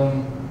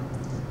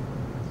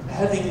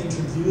having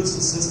introduced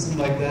a system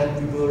like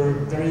that, we were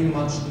very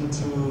much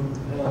into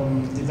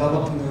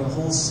developing a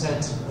whole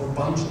set or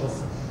bunch of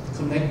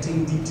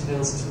connecting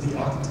details to the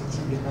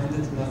architecture behind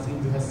it, and I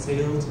think we have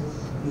failed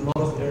in a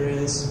lot of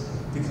areas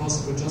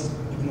because we're just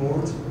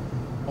ignored.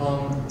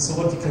 So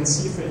what you can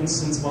see, for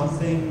instance, one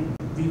thing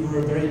we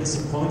were very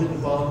disappointed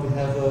about, we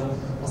have an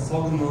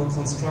orthogonal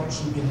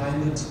construction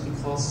behind it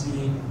because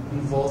the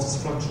involved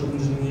structural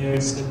engineer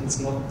said it's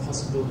not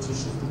possible to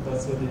shift it by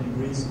 30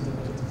 degrees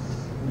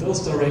in those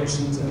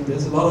directions, and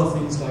there's a lot of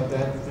things like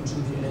that which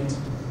in the end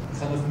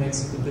kind of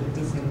makes it a bit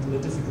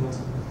difficult.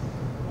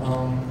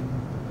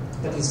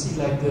 But you see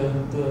like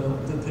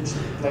the pitch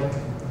black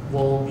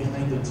wall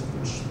behind it,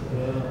 which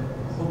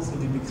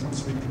hopefully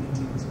becomes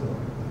repeating as well.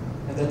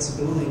 And that's a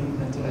building,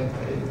 and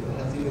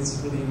I think it's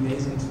really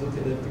amazing to look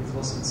at it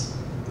because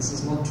this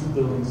is not 2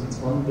 buildings, it's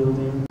 1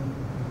 building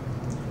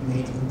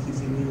made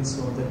completely new.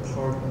 So that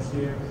part up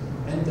here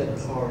and that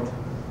part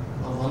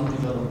are 1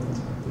 development,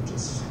 which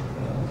is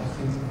I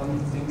think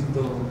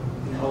unthinkable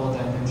in our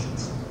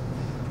dimensions.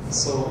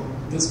 So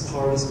this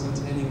part is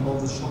containing all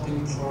the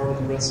shopping part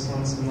and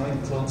restaurants and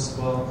nightclubs,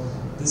 while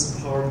this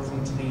part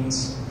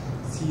contains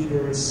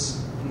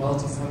theaters,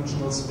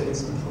 multifunctional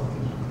space and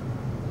parking.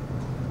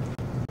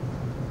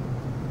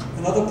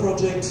 Another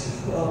project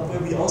where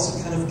we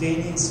also kind of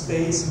gaining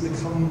space and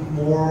become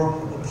more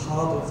a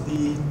part of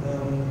the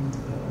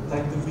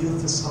like the real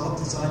facade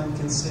design, we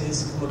can say,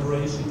 is a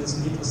collaboration with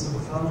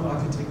Edler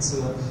architects,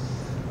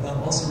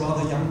 also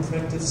rather young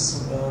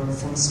practice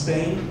from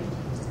Spain.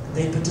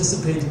 They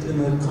participated in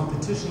a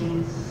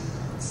competition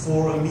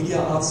for a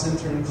media art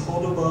center in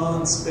Cordoba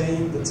in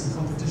Spain. That's a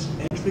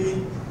competition entry,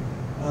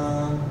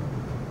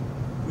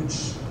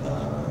 which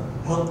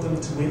helped them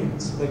to win.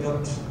 So they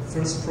got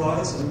first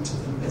prize, and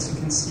as you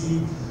can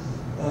see,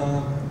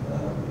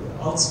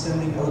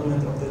 outstanding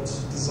element of that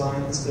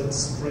design is that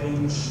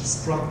strange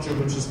structure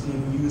which is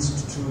being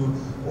used to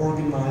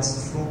organize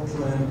the floor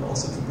plan,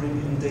 also to bring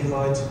in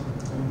daylight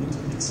into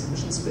the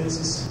exhibition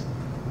spaces.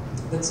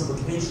 That's a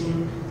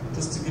location,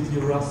 just to give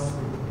you a rough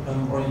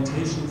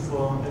orientation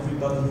for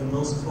everybody who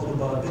knows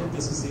Cordoba a bit.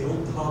 This is the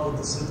old part of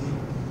the city,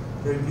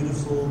 very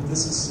beautiful.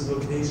 This is the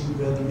location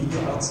where the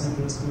Media Art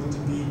Center is going to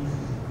be,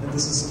 and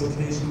this is the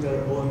location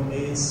where OMA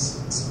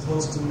is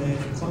supposed to make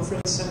a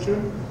conference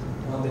center.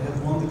 They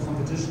have won the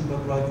competition,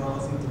 but right now I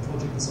think the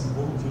project is on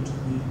hold due to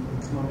the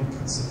economic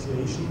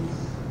situation.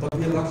 But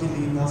we are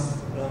luckily enough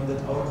that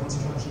our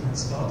construction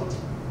has started,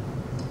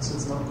 so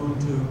it's not going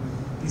to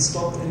be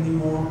stopped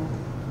anymore.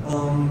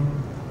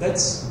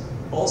 That's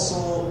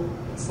also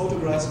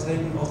photographs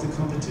taken of the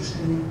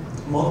competition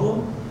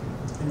model,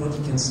 and what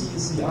you can see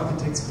is the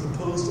architects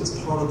proposed as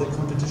part of the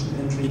competition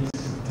entry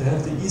to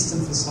have the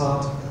eastern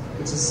facade,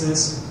 which is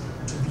this,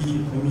 to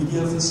be a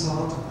media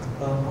facade,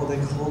 how they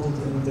called it,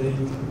 and they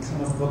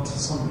kind of got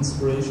some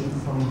inspiration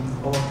from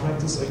our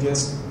practice, I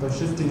guess, by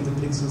shifting the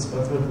pixels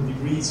by 30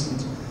 degrees.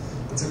 And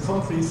it's a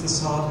concrete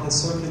facade, has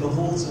circular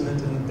holes in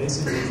it, and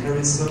basically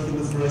carries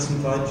circular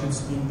fluorescent light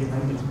tubes being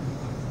behind it.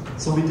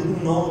 So we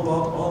didn't know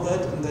about all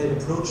that, and they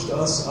approached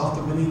us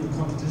after winning the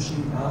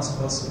competition, asked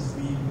us if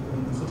we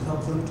could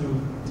help them to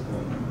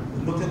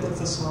look at the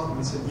facade.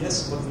 We said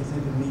yes, but we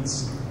think it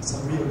needs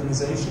some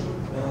reorganization.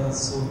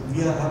 So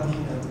we are happy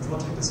and the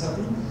project is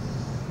happy.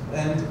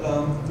 And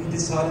we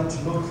decided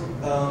to look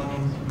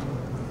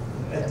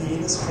at the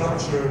inner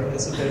structure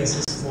as a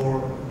basis for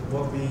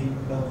what we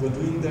were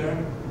doing there.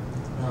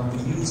 We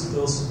used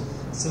those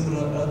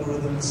similar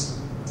algorithms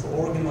to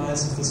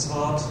organize the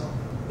facade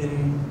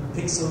in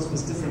pixels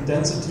with different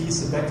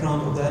densities. The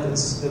background of that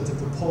is that the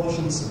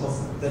proportions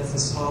of that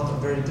facade are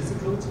very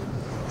difficult.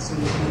 So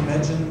you can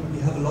imagine you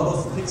have a lot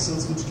of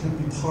pixels which can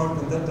be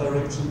parked in that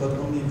direction, but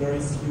only very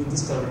few in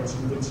this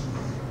direction, which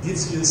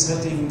gives you a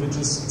setting which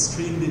is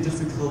extremely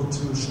difficult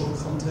to show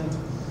content.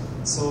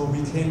 So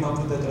we came up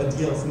with that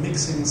idea of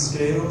mixing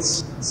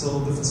scales. So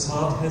the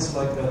facade has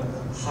like a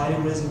high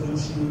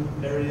resolution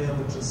area,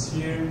 which is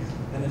here,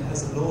 and it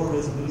has a lower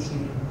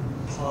resolution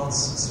parts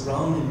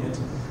surrounding it.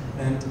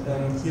 And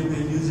here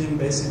we're using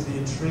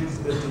basically a trick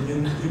that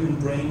the human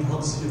brain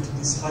helps you to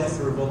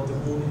decipher what the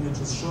whole image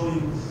is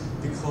showing,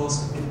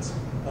 because it,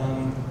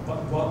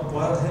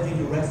 while having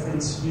a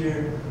reference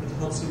here, it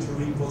helps you to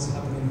read what's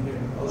happening here.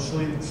 I'll show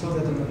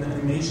that in an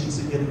animation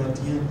so you get an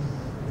idea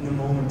in a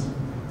moment.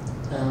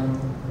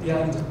 Yeah,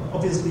 and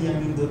obviously, I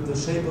mean, the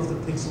shape of the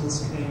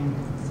pixels came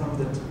from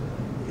that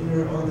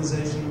inner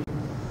organization.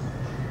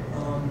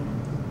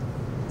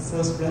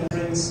 First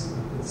renderings,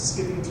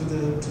 skipping to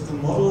the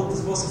model.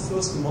 This was the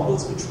first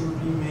models which were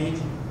being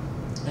made,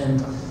 and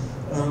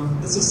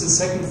this is the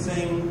second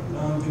thing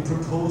we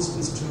proposed,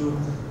 is to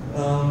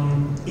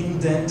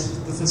indent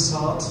the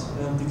facade,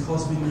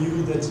 because we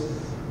knew that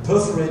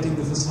perforating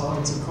the facade,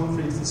 it's a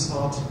concrete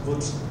facade,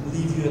 would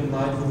leave you at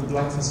night with a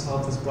black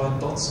facade with bright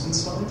dots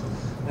inside,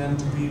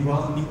 and we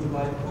rather need the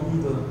light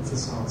on the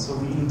facade. So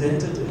we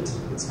indented it.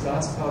 It's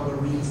glass fiber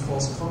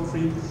reinforced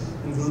concrete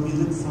and will be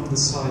lit from the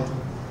side,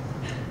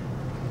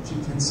 which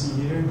you can see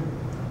here.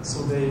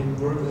 So they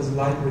work as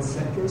light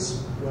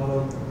reflectors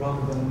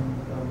rather than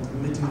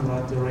emitting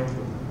light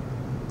directly.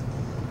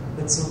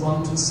 That's a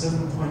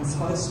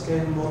 1:7.5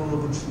 scale model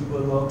which we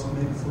were allowed to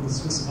make for the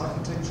Swiss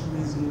Architecture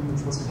Museum,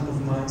 which was kind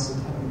of nice. It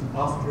happened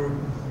after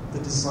the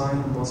design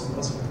and was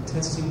like a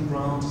testing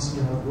ground to see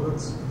how it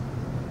works.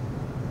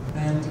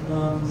 And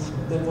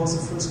that was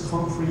the first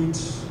concrete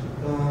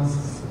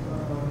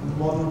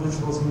model which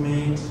was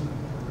made.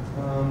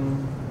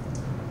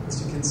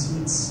 As you can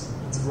see,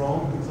 it's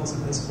wrong because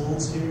it has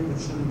holes here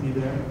which shouldn't be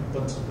there,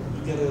 but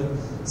you get a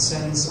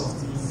sense of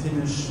the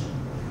finish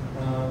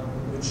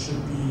which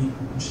should be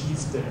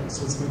achieved there.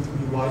 So it's going to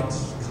be white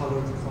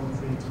colored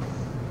concrete,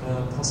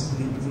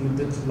 possibly even a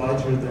bit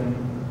lighter than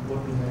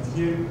what we have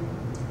here.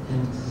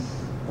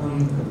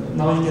 And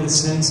now you get a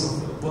sense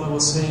of what I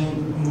was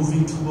saying,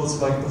 moving towards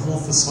like the whole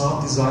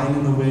facade design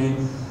in a way,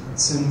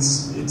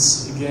 since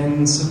it's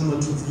again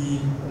similar to the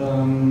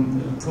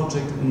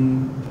project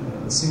in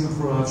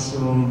Singapore I've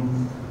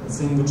shown, a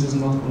thing which is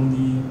not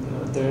only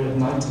there at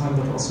nighttime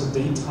but also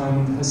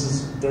daytime, has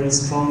a very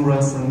strong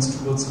reference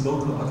towards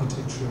local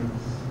architecture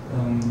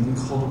in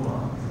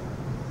Cordoba.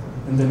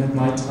 And then at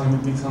nighttime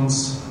it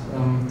becomes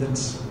that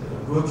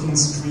working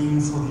stream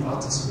for the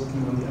artists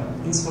working on the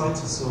inside.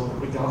 So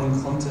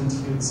regarding content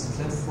here, it's a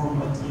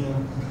platform idea.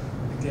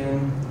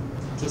 Again,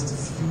 just a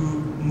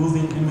few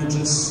moving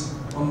images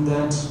on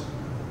that.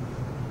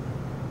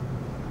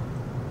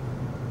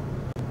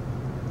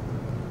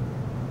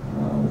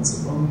 That's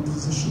the wrong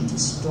position to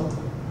stop.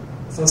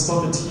 If I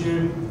stop it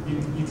here,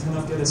 you kind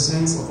of get a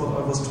sense of what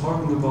I was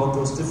talking about,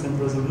 those different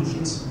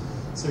resolutions.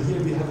 So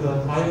here we have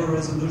a higher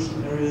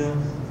resolution area.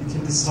 You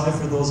can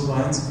decipher those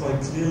lines quite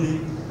clearly,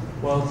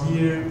 while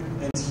here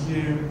and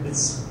here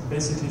it's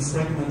basically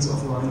fragments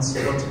of lines.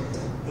 But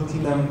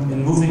looking at them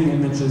in moving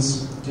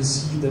images, you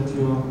see that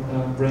your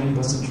brain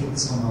does the trick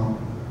somehow.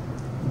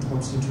 It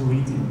helps you to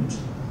read the image.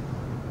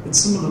 It's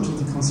similar to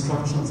the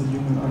construction of the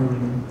human eye,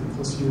 really,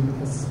 because you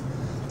have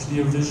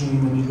clear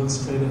vision when you look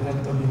straight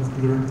ahead, but you have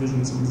blurred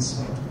visions on the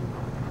side.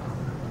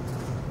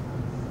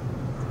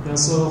 Yeah,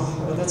 so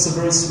that's a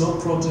very slow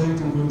project.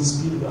 I'm going to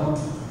speed it up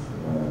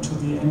to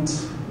the end.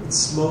 It's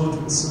slow.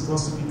 It's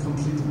supposed to be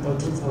completed by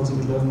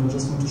 2011. I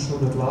just want to show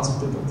that last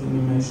bit of the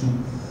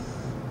animation,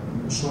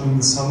 showing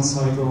the sun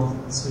cycle,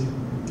 so you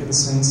get a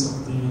sense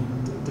of the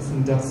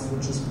different depth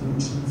which is being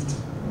achieved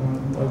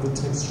by the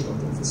texture of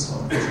the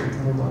facade, which I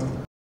kind of like.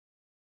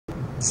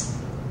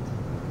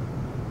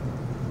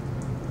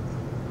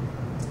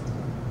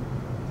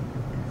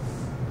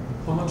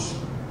 How much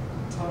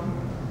time?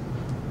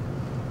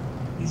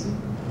 Easy?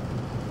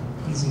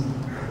 Easy.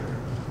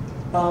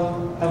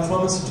 I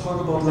promised to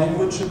talk about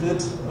language a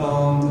bit.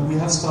 We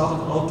have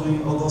started out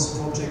doing all those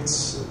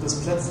projects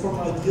with platform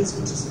ideas,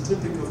 which is a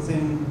typical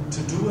thing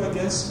to do, I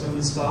guess, when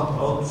you start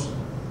out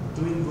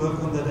doing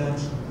work on that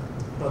edge.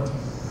 But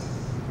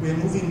We are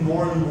moving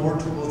more and more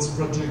towards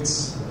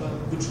projects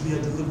which we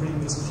are delivering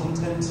with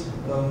content.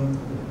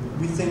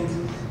 We think,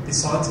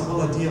 besides the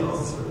whole idea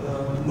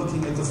of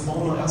looking at the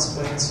formal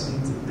aspects and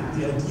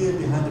the idea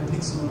behind the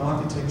pixel and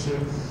architecture,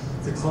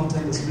 the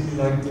content is really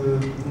like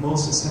the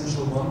most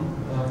essential one.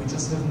 We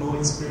just have no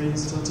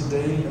experience till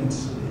today, and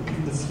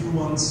even the few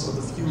ones or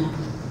the few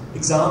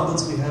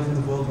examples we have in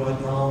the world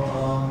right now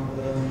are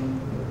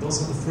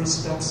those are the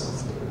first steps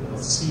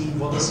of seeing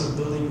what is a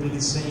building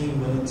really saying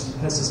when it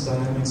has this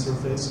dynamic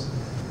surface.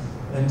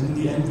 And in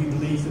the end, we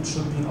believe it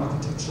should be an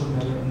architectural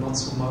matter and not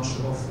so much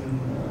of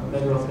a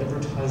matter of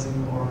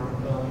advertising or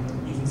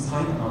even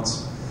fine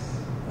arts.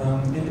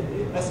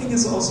 And I think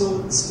it's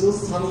also still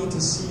funny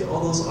to see all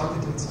those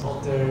architects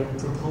out there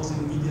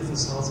proposing media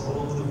facades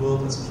all over the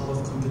world as part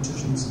of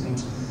competitions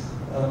and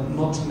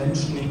not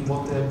mentioning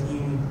what they're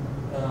being,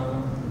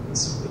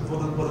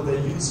 what are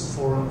they used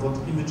for and what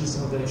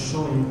images are they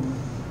showing.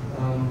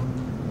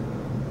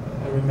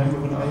 I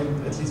remember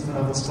at least when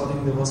I was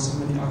studying, there were so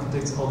many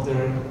architects out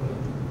there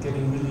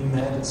getting really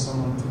mad if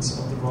someone puts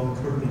up the wrong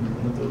curtain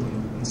in a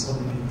building, and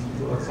suddenly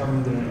people are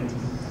coming there and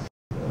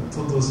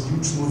put those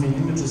huge moving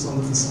images on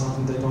the facade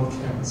and they don't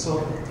care.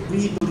 So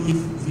we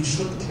believe we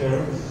should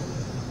care,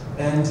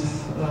 and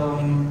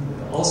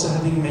also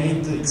having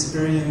made the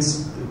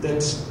experience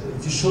that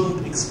you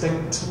shouldn't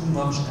expect too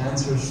much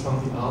answers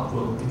from the art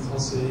world,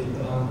 because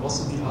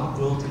also the art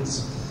world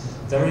is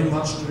very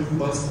much driven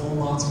by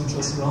formats which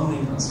are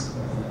surrounding us.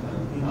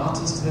 An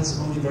artist has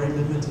only very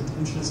limited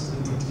interest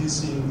in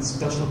producing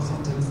special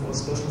content for a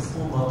special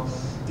format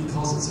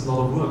because it's a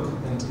lot of work,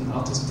 and an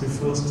artist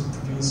prefers to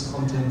produce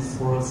content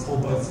for a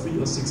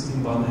 4x3 or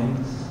 16:9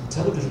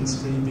 television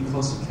screen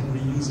because you can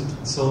reuse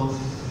it. So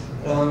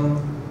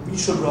we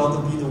should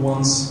rather be the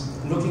ones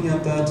looking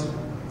at that.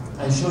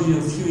 I show you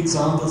a few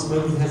examples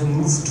where we have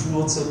moved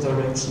towards that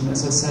direction.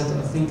 As I said,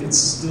 I think it's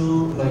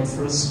still like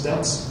first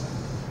steps.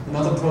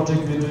 Another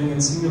project we're doing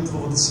in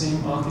Singapore with the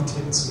same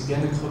architects,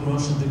 again a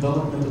commercial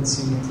development in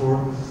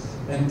Singapore,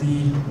 and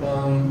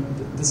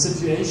the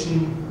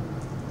situation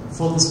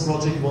for this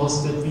project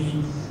was that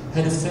we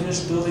had a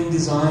finished building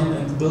design,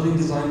 and the building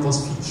design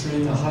was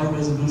featuring a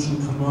high-resolution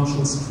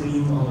commercial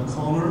screen on a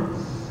corner,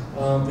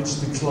 which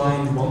the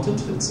client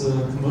wanted. It's a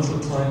commercial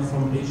client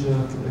from Asia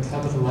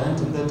Capital Land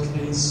in that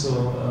case,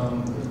 so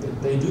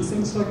they do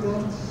things like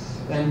that,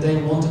 and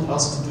they wanted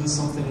us to do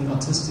something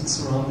artistic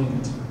surrounding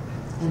it.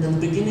 And in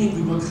the beginning,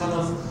 we were kind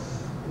of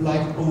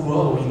like, oh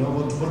wow, you know,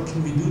 what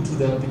can we do to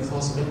that,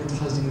 because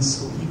advertising is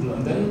so evil.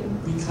 And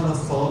then we kind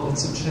of thought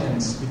it's a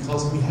chance,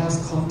 because we have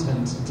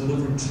content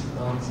delivered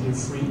here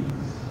free.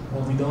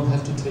 We don't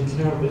have to take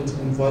care of it,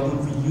 and why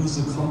don't we use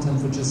the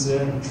content which is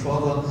there and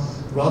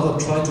rather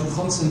try to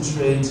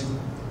concentrate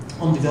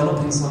on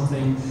developing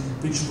something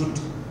which would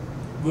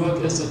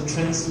work as a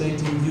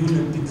translating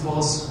unit,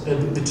 because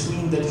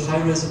between that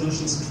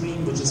high-resolution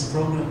screen, which is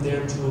programmed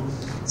there to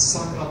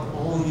suck up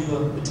all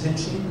your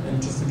attention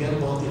and to forget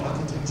about the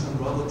architecture, and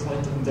rather try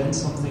to invent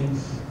something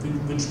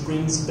which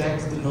brings back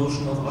the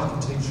notion of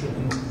architecture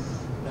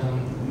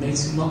and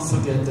makes you not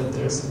forget that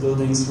there's a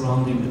building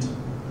surrounding it.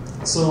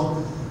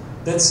 So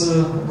that's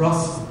a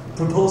rough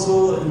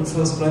proposal in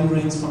first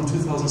renderings from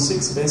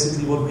 2006.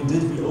 Basically what we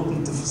did, we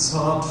opened the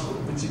facade,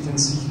 which you can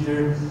see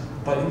here,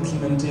 by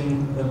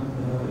implementing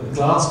a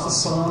glass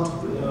facade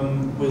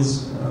with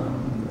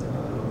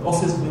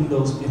office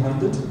windows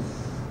behind it.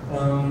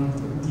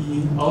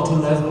 The outer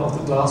level of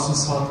the glass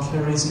facade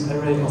carries an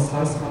array of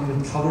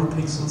 500 color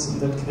pixels in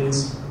that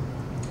case,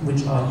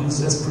 which are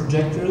used as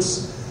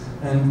projectors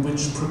and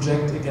which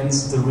project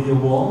against the rear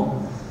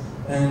wall.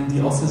 And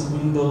the office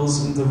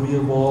windows in the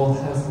rear wall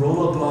have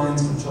roller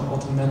blinds which are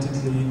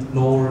automatically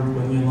lowered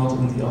when you're not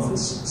in the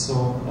office.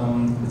 So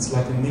it's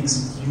like a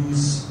mixed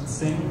use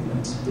thing,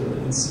 and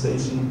the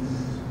installation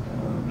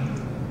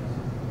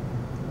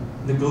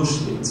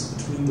negotiates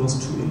between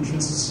those two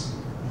interests.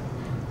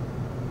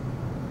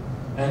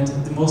 And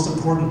the most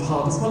important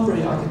part, it's not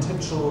very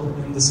architectural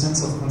in the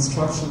sense of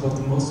construction, but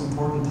the most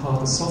important part,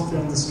 the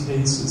software in this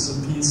case, is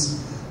a piece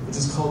which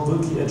is called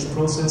Edge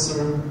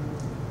processor,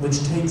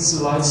 which takes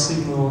the live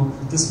signal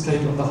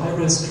displayed on the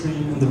high-res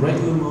screen in the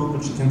regular mode,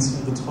 which you can see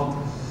on the top,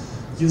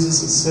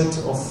 uses a set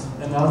of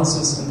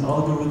analysis and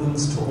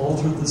algorithms to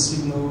alter the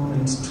signal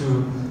and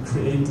to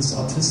create this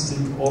artistic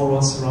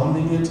aura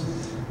surrounding it.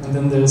 And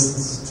then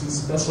there's two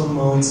special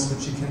modes,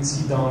 which you can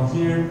see down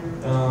here.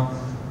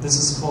 This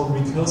is called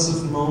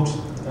recursive mode,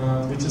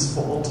 which is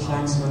for all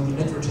times when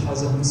the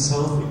advertiser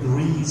himself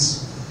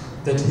agrees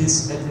that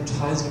his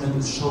advertisement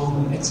is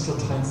shown an extra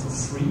time for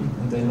free,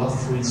 and they love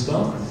free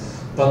stuff.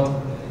 But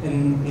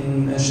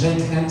in a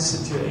shake hand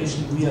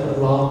situation, we are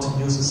allowed to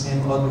use the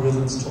same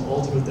algorithms to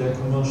alter their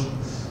commercial.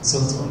 So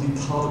it's only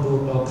part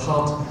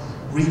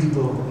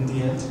readable in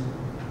the end,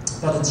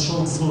 but it's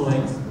shown full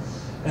length.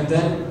 And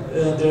then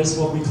there's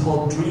what we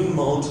call dream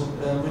mode,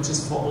 which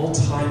is for all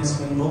times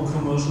when no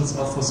commercials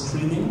are for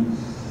screening.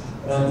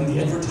 In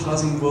the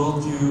advertising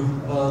world, you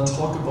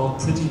talk about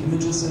pretty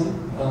images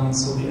in.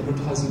 So the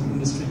advertising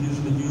industry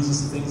usually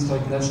uses things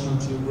like National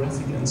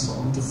Geographic and so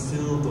on to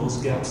fill those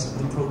gaps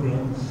in the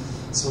program,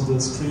 so the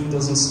screen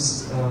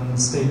doesn't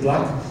stay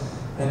black.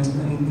 And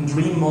in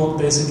dream mode,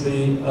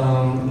 basically,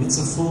 it's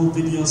a full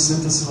video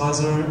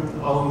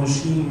synthesizer. Our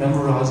machine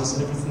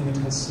memorizes everything it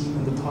has seen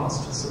in the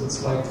past. So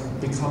it's like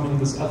becoming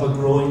this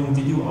ever-growing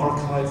video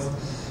archive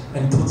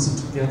and puts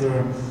it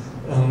together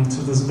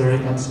to this very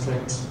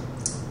abstract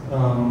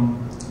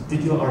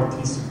video art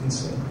piece, you can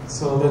say.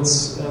 So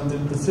that's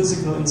the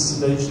physical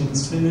installation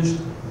is finished.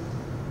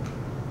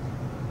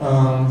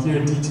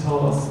 Here a detail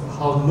of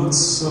how it looks.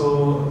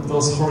 So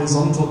those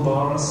horizontal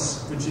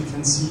bars, which you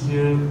can see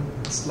here,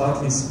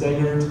 slightly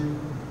staggered.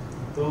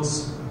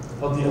 Those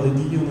are the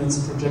LED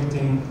units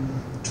projecting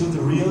to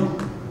the rear.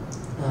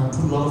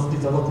 Put a lot of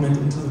development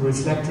into the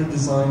reflector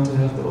design to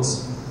have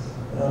those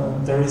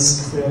very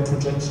square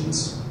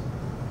projections.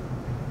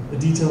 A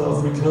detail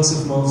of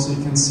recursive mode, so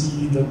you can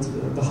see that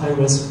the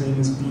high-res screen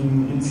is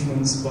being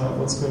influenced by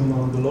what's going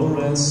on in the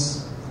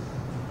low-res.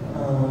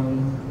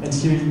 And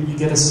here you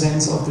get a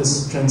sense of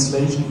this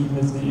translation, even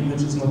if the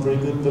image is not very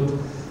good, but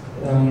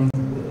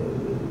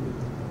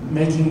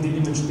making the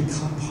image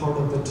become part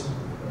of that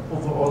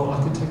overall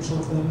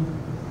architectural thing.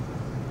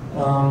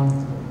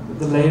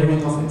 The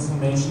layering of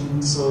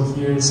information, so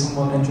here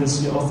someone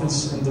enters the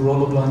office and the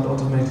roller blind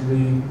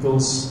automatically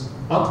goes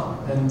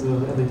up and the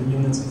LED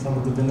units in front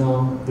of the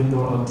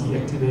window are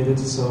deactivated,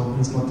 so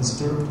he's not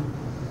disturbed,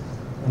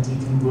 and he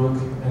can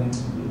work, and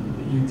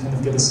you kind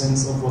of get a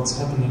sense of what's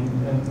happening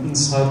and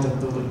inside that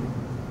building.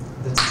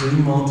 That's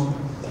dream mode.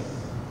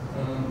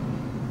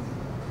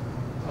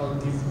 I'll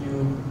give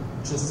you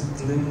just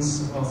a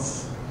glimpse of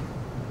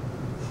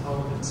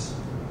how it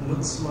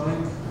looks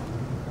like.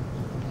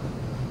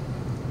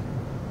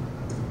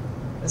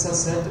 As I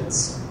said,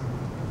 it's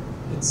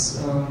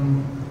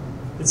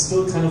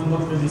still kind of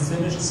not really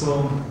finished,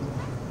 so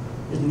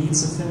it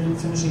needs a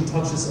finishing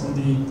touches on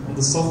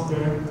the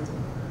software,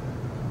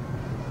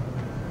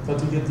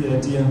 but you get the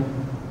idea.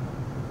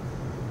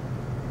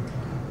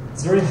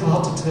 It's very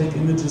hard to take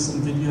images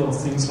and video of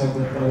things like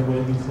that, by the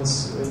way,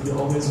 because you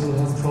always will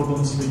have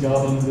problems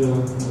regarding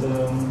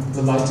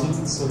the lighting.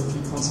 So if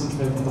you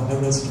concentrate on the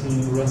high-res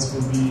screen, the rest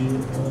will be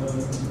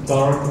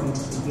dark, and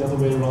the other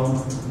way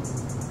around.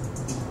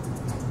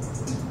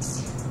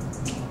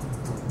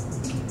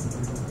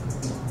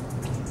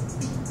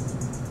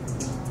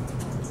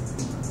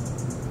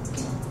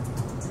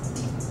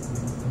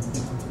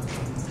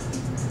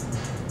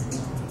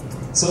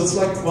 So it's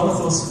like one of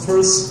those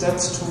first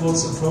steps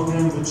towards a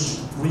program which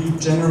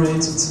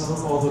regenerates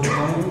itself all the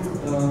time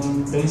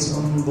based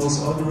on those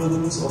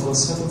algorithms or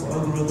those set of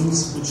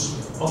algorithms which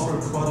offer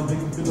quite a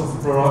bit of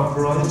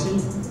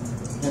variety.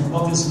 And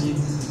obviously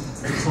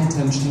the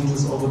content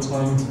changes all the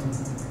time.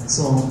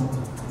 So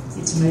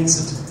it makes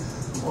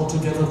it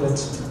altogether that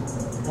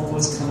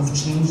always kind of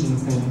changing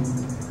thing,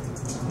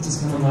 which is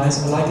kind of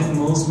nice. I like it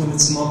most when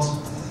it's not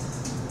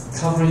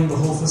covering the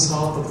whole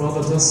facade, but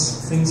rather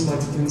does things like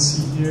you can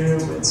see here,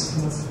 where it's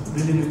kind of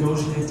really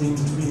negotiating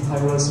between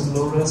high-res and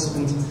low-res.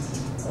 And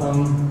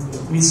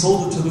we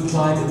sold it to the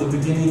client at the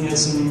beginning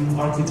as an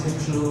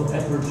architectural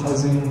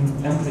advertising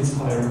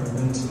amplifier.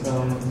 And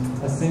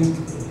I think,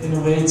 in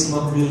a way, it's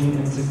not really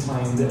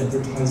amplifying the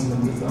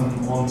advertisement, if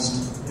I'm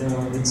honest.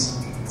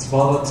 It's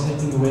rather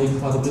taking away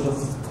quite a bit of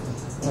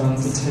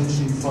the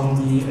tension from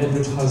the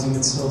advertising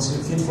itself. So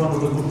if you're in front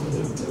of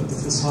the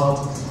facade,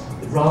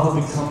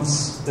 rather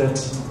becomes that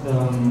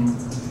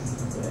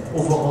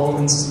overall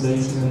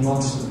installation and not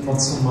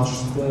so much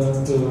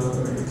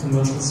the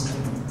commercial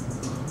screen.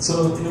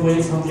 So in a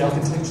way, from the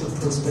architectural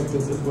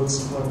perspective, it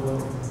works quite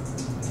well.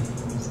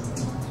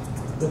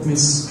 Let me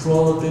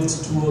scroll a bit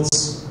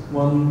towards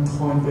one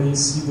point where you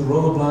see the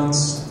roller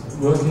blinds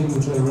working,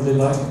 which I really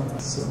like.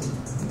 So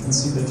you can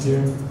see that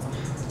here.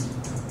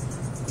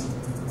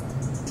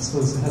 So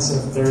it has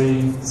a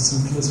very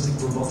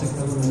simplistic robotic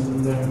element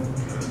in there.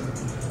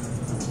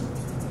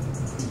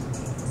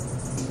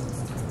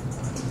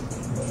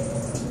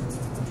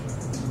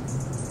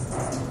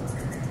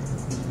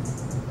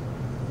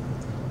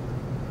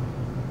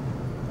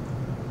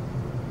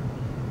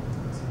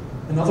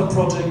 Another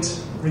project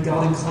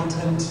regarding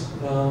content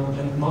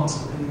and not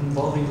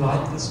involving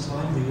light this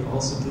time. We're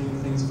also doing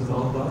things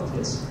without light,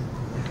 yes.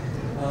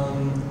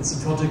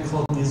 It's a project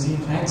called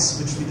Museum X,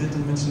 which we did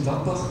in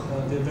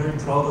Mönchengladbach. We're very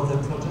proud of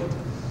that project.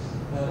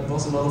 It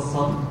was a lot of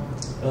fun.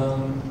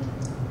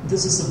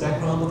 This is the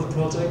background of the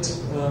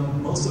project.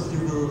 Most of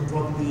you will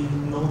probably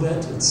know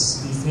that.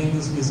 It's the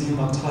famous Museum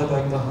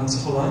Abteilwerk by Hans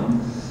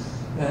Hollein.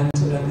 And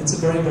it's a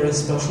very, very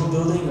special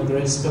building, a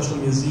very special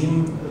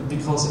museum,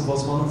 because it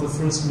was one of the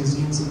first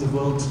museums in the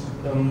world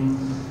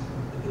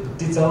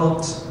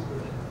developed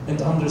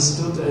and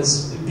understood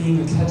as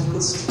being a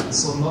catalyst.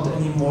 So not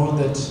anymore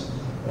that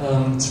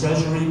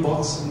treasury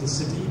box in the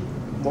city,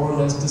 more or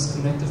less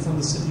disconnected from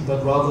the city,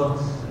 but rather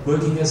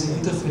working as an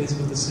interface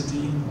with the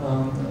city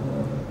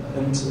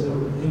and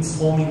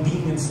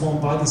being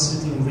informed by the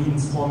city and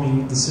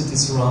re-informing the city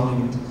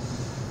surrounding it.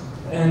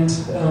 And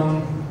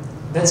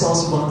that's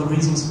also one of the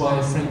reasons why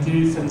Frank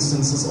Gehry, for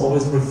instance, is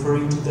always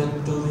referring to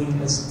that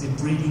building as the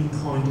breeding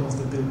point of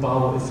the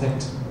Bilbao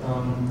effect.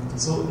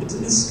 So it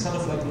is kind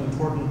of like an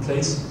important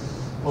place,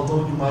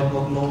 although you might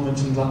not know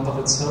Mönchengladbach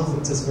itself.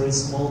 It's a very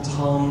small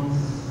town,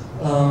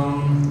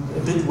 a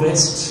bit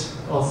west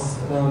of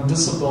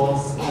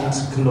Düsseldorf and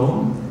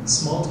Cologne.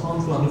 Small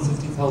town,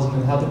 250,000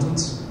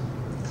 inhabitants.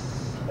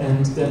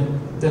 And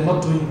they're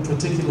not doing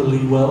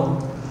particularly well.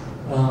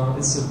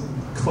 It's a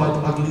quite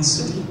ugly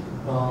city.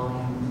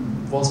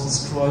 Was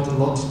destroyed a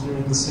lot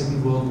during the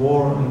Second World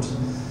War, and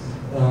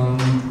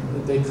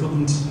they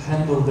couldn't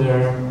handle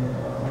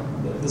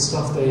the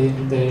stuff they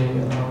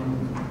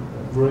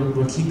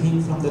were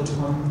keeping from that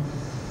time.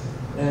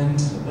 And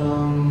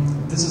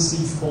this is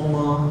the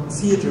former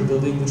theater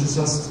building, which is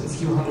just a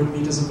few hundred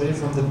meters away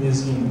from the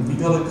museum. We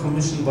got a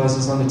commission by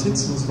Susanne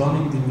Titz, who's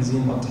running the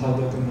Museum of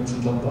Thalberg in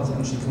Mönchengladbach,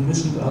 and she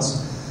commissioned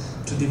us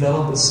to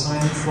develop a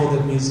sign for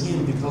that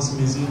museum because the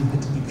museum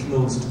had to be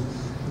closed.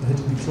 It had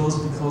to be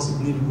closed because it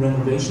needed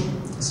renovation.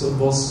 So it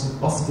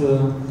was off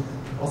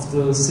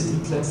the city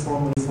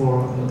platform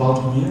for about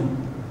a year,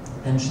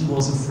 and she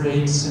was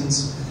afraid,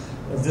 since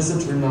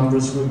visitor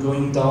numbers were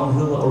going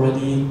downhill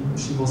already,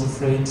 she was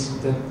afraid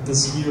that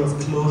this year of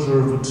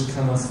closure would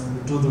kind of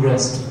do the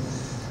rest.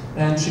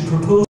 And she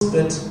proposed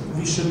that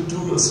we should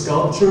do a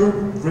sculpture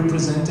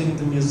representing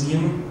the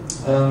museum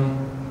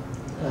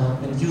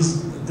and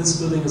use this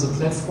building as a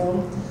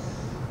platform.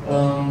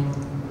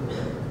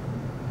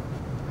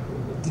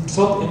 The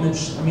top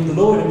image, I mean the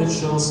lower image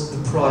shows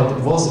the Pride.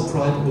 It was the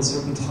Pride at a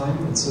certain time.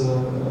 It's a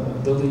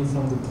building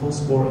from the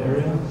post-war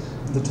area.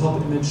 The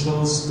top image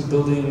shows the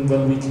building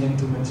when we came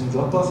to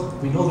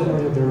Mönchengladbach. We know the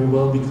area very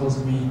well because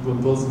we were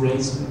both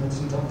raised in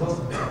Mönchengladbach.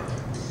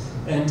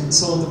 And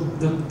so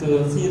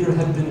the theater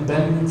had been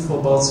abandoned for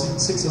about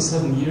 6 or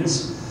 7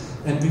 years,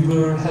 and we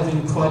were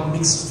having quite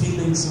mixed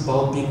feelings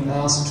about being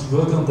asked to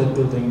work on that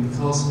building,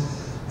 because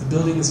the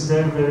building is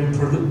very, very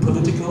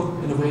political.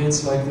 In a way,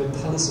 it's like the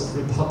Palace of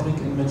Republic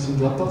in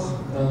Mönchengladbach,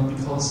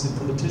 because the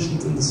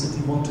politicians in the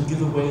city want to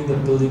give away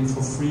that building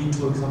for free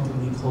to a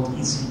company called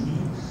ECE,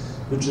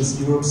 which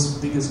is Europe's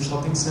biggest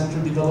shopping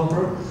center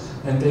developer,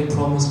 and they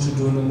promised to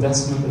do an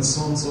investment of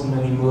so and so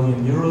many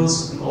million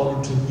euros in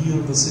order to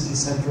heal the city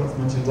center of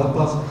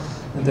Mönchengladbach.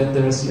 And then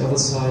there's the other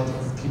side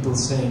of people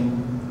saying,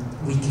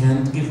 we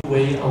can't give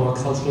away our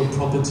cultural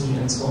property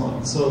and so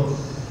on. So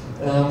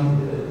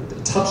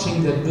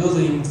touching that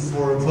building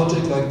for a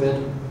project like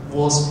that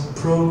was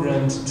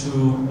programmed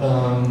to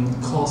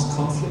cause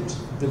conflict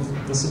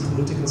with the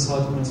political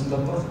side of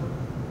Mönchengladbach.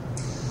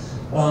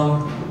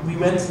 We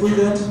went through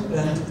that,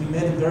 and we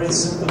made a very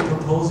simple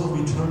proposal.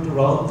 We turned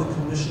around the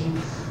commission,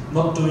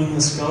 not doing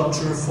a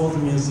sculpture for the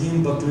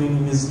museum, but doing a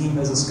museum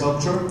as a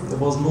sculpture. There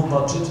was no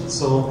budget,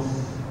 so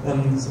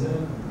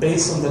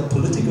based on that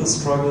political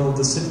struggle,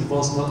 the city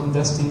was not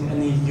investing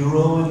any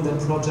euro in that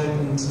project,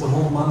 and the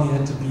whole money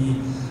had to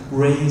be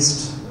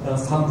raised,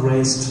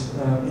 fundraised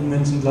in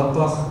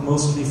Mönchengladbach,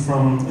 mostly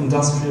from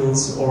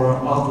industrials or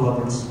art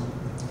lovers.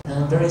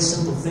 And a very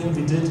simple thing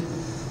we did.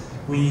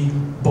 We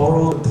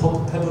borrowed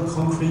pebble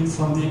concrete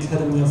from the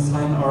Academy of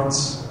Fine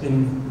Arts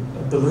in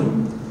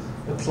Berlin,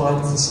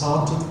 applied a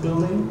facade to the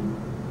building,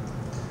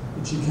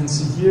 which you can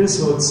see here.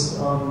 So it's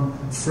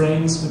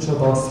frames which are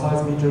about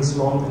 5 meters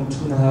long and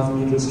 2.5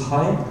 meters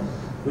high,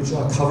 which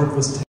are covered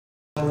with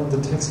textile, and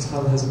the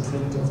textile has a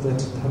print of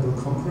that pebble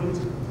concrete.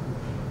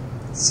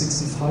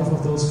 65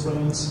 of those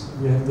frames.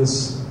 We have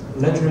this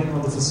lettering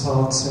on the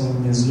facade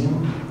saying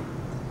museum.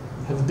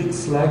 Have a big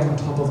flag on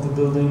top of the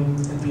building,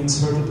 and we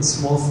inserted a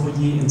small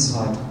foyer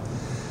inside.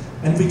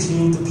 And we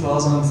cleaned the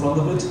plaza in front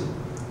of it.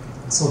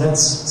 So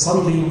that's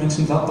suddenly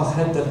Mönchengladbach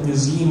had that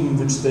museum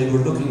which they were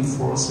looking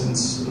for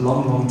since a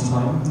long, long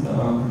time.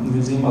 The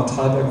Museum of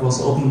Thalberg was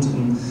opened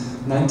in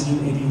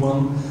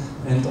 1981,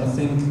 and I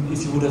think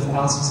if you would have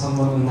asked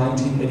someone in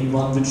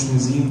 1981 which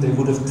museum they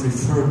would have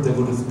preferred, they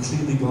would have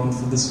clearly gone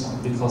for this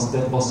one, because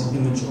that was the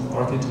image of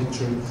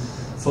architecture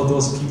for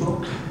those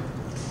people.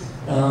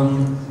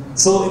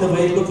 So in a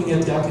way, looking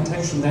at the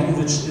architectural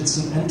language, it's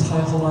an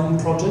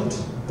anti-Hollein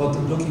project, but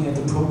looking at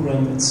the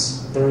program,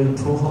 it's very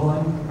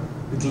pro-Hollein.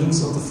 A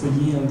glimpse of the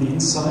foyer on the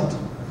inside.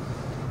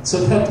 So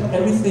it had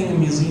everything a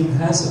museum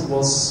has. It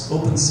was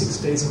open 6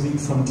 days a week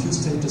from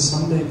Tuesday to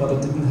Sunday, but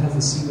it didn't have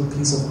a single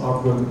piece of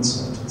artwork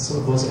inside. So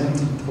it was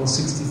empty. It was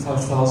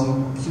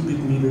 65,000 cubic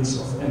meters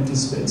of empty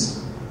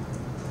space.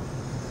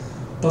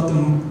 But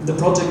the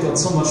project got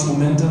so much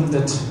momentum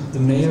that the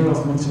mayor of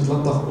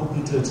Mönchengladbach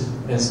opened it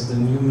as the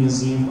new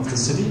museum of the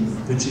city,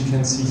 which you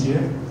can see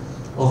here.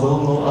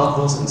 Although no art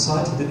was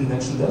inside, he didn't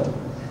mention that.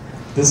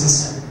 This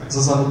is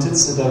Susanne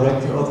Titz, the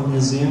director of the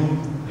museum.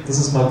 This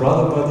is my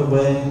brother, by the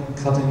way,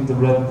 cutting the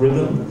red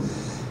ribbon.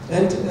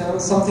 And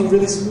something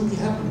really spooky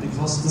happened,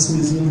 because this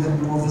museum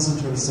had more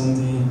visitors than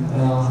the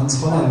Hans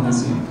Hollein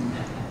Museum.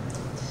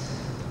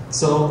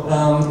 So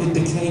it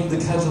became the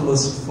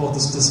catalyst for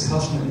this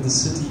discussion in the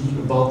city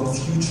about the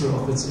future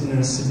of its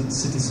inner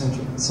city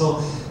center.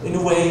 So in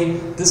a way,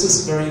 this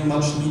is very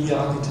much media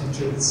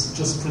architecture. It's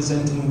just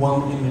presenting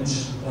one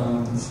image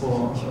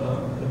for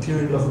a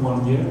period of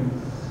 1 year,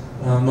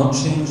 not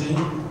changing,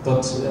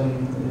 but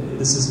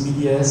this is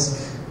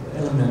media-esque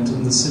element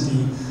in the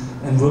city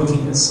and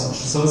working as such.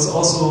 So it's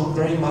also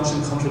very much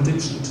in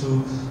contradiction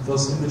to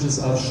those images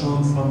I've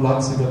shown from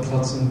Leipziger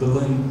Platz in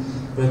Berlin,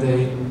 where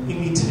they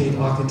imitate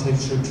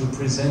architecture to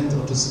present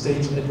or to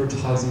stage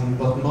advertising,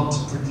 but not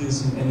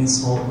producing any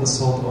sort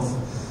of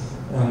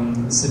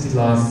city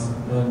life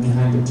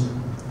behind it.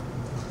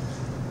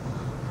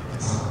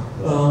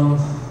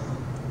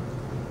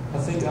 I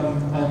think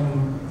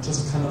I'm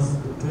just kind of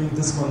doing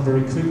this one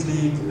very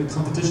quickly. The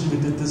competition we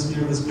did this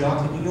year with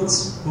Bjarke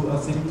Ingels, who I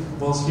think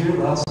was here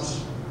last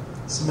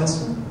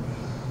semester.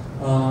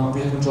 We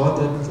have enjoyed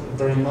that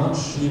very much.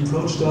 He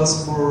approached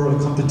us for a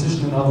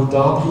competition in Abu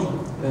Dhabi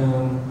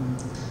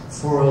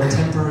for a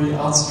temporary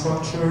art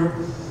structure,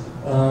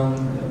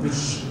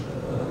 which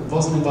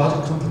was an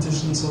invited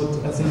competition,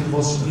 so I think it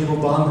was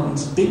Jeroban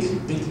and big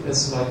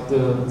as like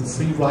the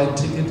free ride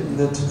ticket in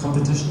that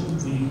competition.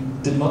 We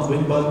did not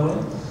win, by the way.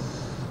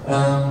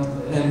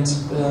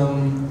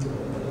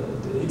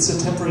 It's a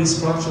temporary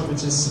structure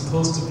which is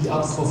supposed to be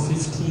up for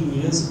 15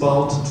 years,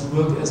 about to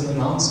work as an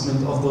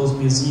announcement of those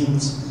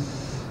museums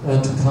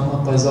to come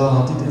up by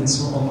Zaha Hadid and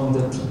so on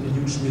that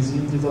huge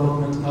museum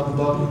development in Abu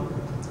Dhabi.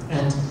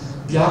 And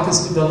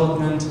Bjarke's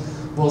development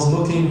was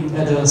looking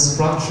at a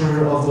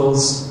structure of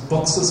those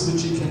boxes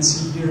which you can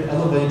see here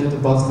elevated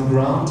above the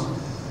ground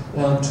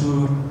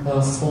to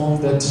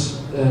form that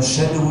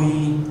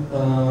shadowy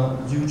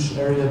huge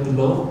area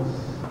below.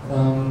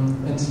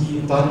 And he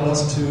invited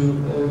us to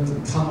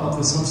come up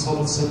with some sort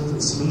of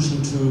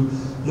solution to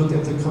look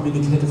at the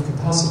communicative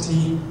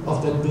capacity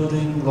of that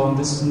building, long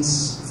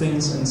distance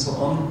things and so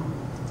on.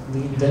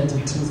 We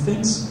invented 2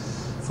 things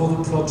for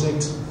the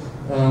project.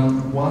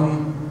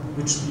 One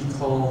which we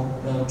call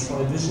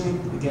Trivision,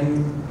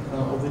 again,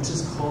 or which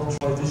is called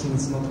Trivision,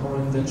 it's not our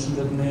invention,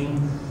 that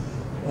name.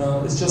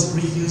 It's just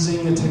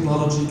reusing a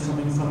technology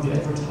coming from the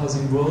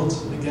advertising world.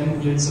 Again,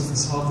 here it's a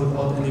facade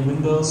without any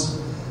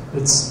windows.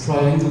 It's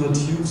triangular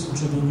tubes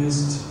which are being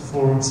used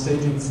for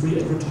staging free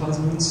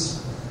advertisements.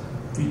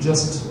 We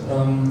just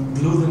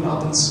glue them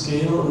up in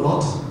scale a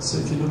lot. So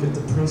if you look at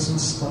the person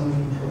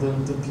standing, or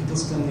the people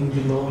standing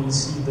below, you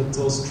see that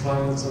those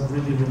triangles are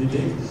really, really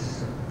big.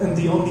 And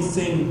the only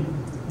thing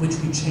which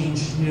we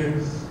change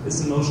here is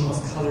the notion of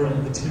color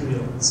and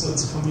material. So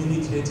it's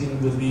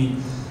communicating with the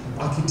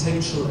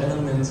architectural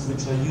elements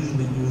which are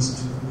usually used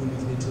to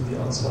communicate to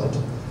the outside.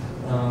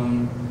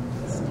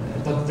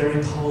 But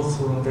very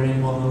powerful and very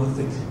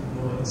monolithic in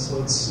a way.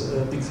 So it's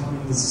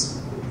becoming this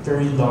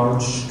very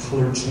large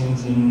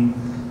color-changing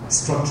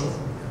structure.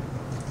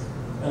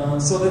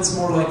 So that's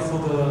more like for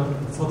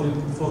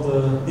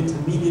the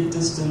intermediate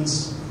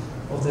distance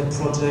of that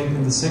project.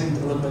 And the second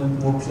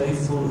element, more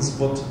playful, is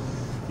what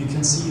you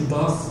can see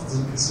above.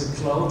 It's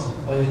a cloud.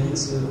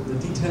 Here's the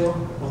detail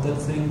of that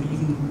thing. We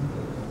even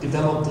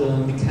developed a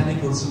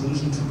mechanical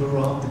solution to go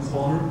around the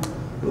corner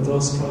with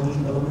those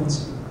Trivision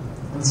elements.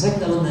 And the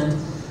second element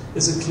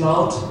is a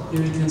cloud.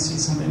 Here you can see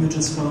some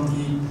images from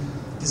the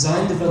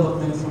design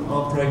development from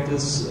our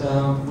practice,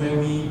 where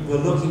we were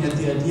looking at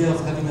the idea of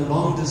having a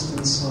long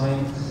distance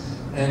sign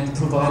and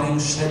providing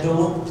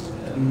shadow,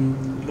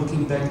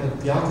 looking back at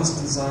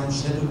Bjarke's design,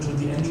 shadow to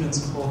the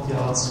entrance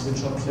courtyards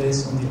which are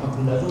placed on the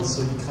upper level.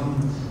 So you come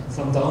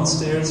from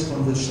downstairs,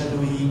 from the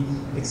shadowy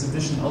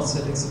exhibition,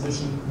 outside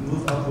exhibition,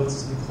 move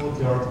upwards to the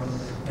courtyard,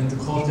 and the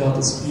courtyard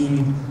is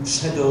being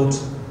shadowed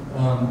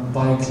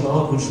by a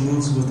cloud which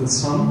moves with the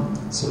sun,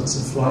 so it's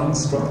a flying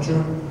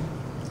structure.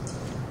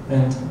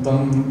 And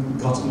then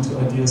got into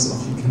ideas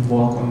of you can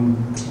walk on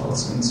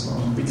clouds and so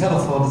on. We kind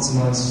of thought it's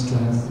nice to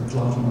have the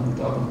cloud in Abu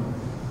Dhabi.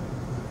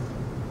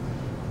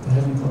 They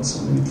haven't got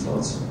so many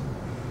clouds.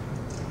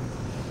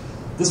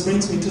 This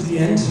brings me to the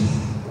end.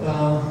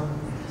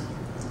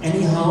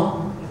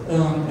 Anyhow,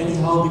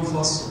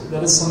 because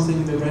that is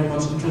something we're very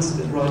much interested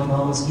in right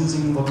now, is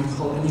using what we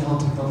call anyhow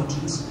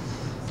technologies.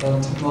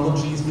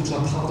 Technologies which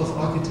are part of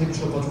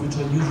architecture but which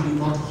are usually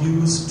not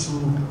used to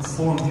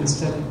form the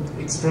aesthetic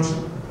expression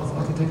of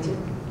architecture.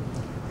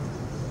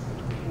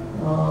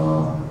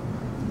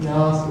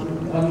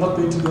 I'm not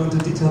going to go into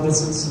detail.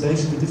 That's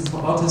installation we did for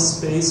Artist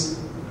Space.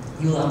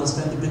 You'll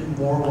understand a bit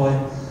more why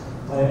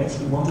I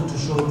actually wanted to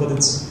show it, but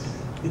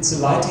it's a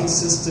lighting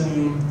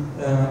system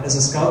as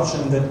a sculpture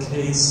in that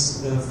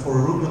case for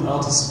a room in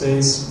Artist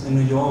Space in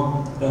New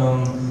York,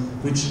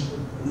 which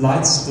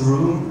lights the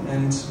room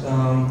and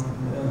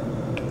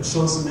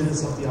shows the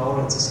minutes of the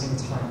hour at the same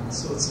time.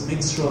 So it's a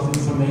mixture of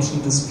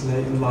information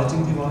display and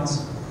lighting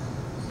device.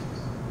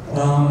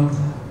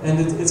 And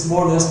it's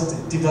more or less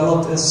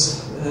developed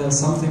as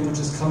something which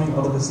is coming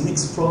out of this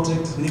Nix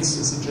project. Nix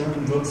is a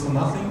German word for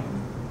nothing.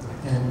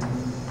 And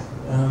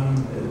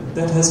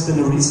that has been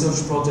a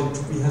research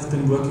project we have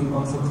been working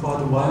on for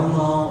quite a while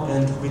now,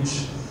 and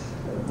which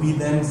we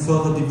then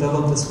further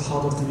developed as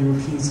part of the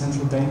European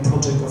Central Bank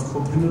project of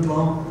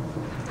Koop-Himmelblau.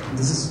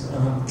 This is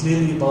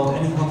clearly about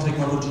anyhow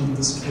technology in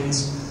this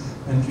case,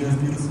 and you have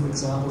beautiful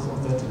examples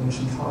of that in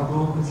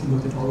Chicago. If you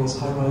look at all those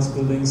high-rise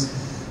buildings,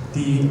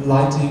 the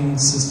lighting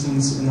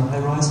systems in a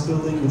high-rise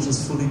building which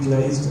is fully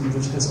glazed and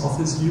which has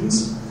office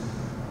use.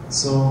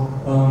 So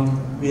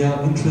we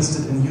are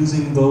interested in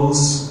using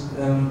those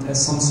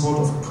as some sort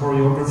of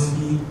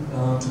choreography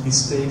to be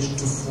staged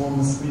to form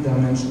a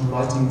three-dimensional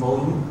lighting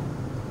volume.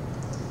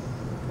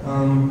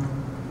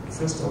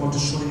 First I want to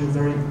show you a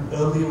very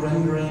early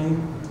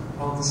rendering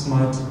how this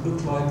might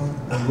look like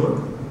and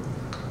work.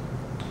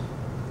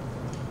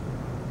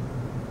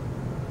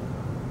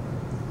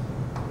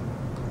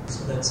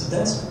 So that's a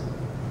desk.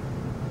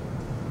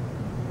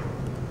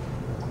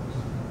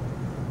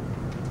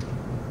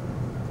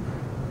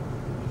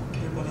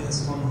 Everybody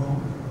has gone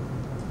home.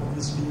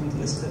 Obviously,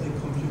 the aesthetic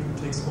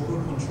computer takes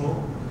over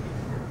control.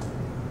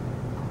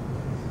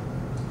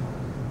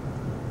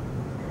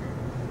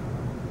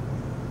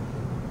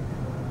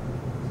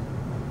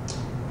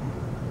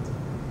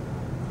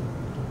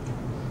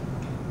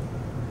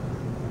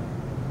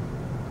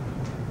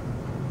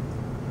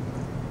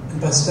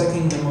 By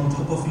stacking them on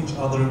top of each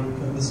other,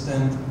 you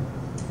understand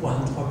why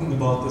I'm talking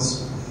about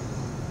this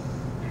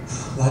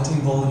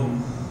lighting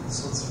volume.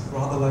 So it's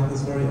rather like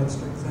this very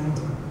abstract thing.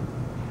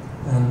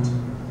 And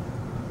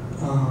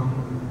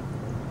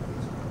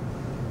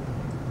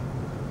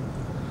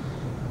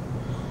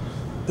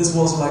this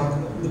was like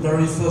the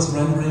very first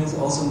renderings,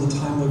 also in the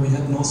time where we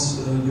had no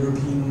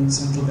European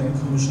Central Bank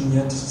Commission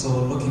yet. So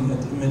looking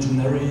at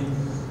imaginary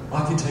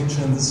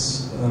architecture, in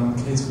this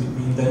case we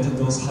invented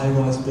those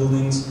high-rise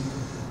buildings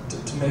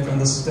to make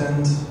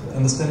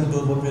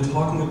understandable what we're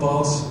talking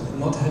about,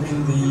 not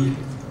having the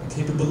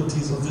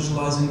capabilities of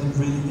visualizing it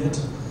really yet.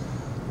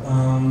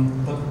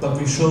 But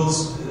we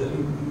chose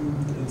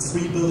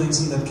 3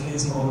 buildings in that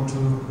case in order to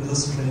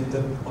illustrate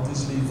that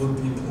obviously it would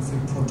be a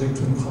perfect project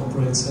to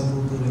incorporate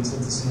several buildings at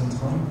the same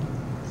time.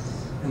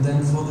 And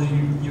then for the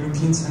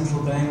European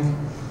Central Bank,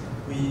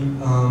 we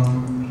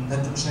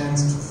had the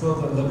chance to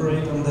further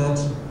elaborate on that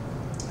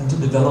and to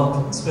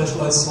develop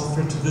specialized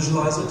software to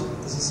visualize it.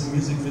 This is a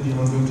music video.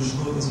 I'm going to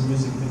show it as a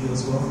music video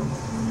as well.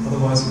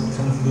 Otherwise, it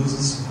kind of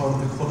loses part of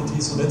the quality.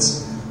 So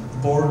that's the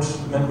board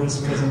members'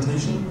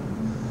 presentation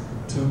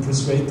to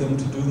persuade them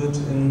to do that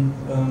in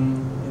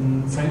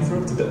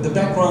Frankfurt. The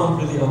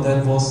background really on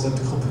that was that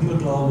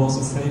Koop-Himmelblau was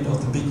afraid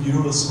of the big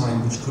euro sign,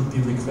 which could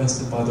be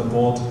requested by the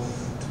board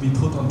to be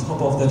put on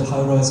top of that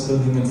high-rise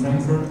building in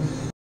Frankfurt.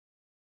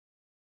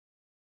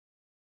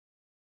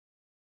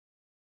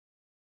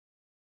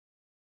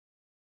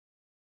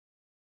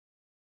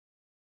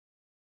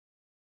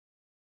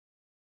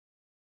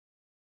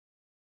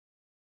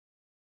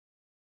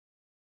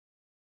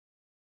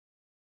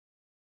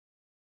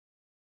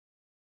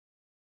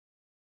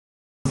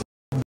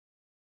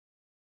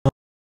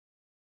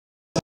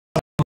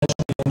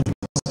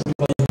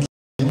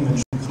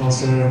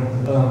 Because their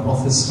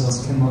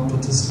officers cannot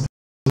participate.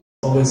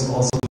 There's always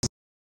also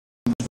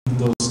between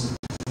those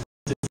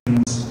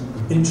different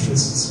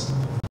interests.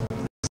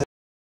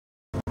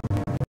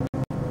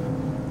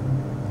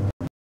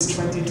 It's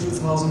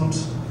 22,000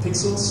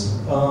 pixels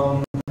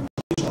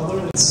each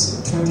other.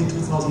 It's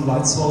 22,000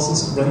 light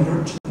sources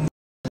rendered.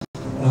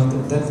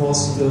 That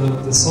was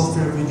the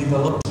software we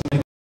developed to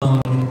make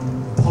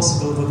it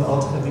possible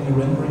without having a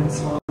rendering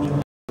file.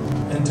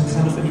 And to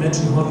kind of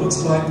imagine how it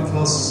looks like,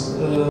 because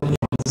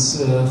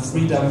this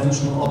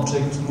three-dimensional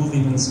object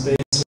moving in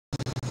space,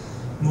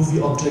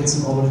 movie objects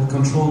in order to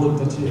control it,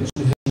 but you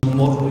actually have a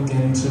model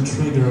again to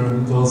trigger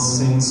those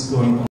things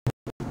going on.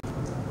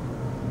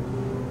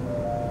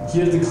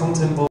 Here the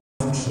content of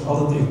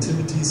all of the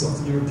activities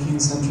of the European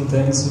Central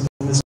Bank, so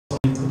this is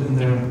put in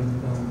there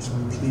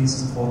to please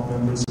support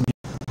members.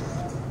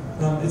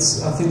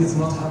 I think it's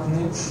not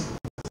happening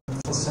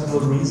for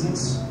several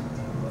reasons.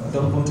 I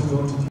don't want to go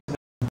into detail.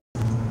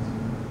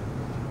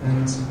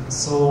 And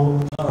so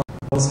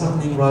what's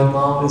happening right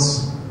now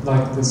is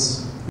like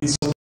this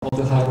research of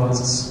the high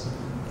rises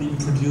being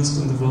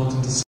produced in the world,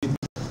 and to see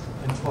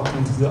and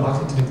talking to the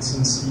architects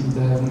and see if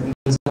they have an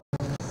interest,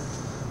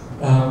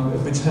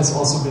 which has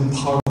also been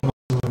part of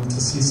to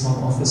see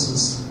some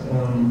offices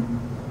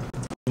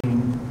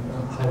in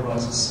high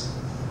rises.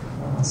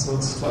 So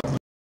it's like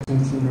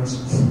cleaners.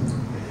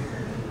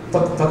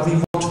 But we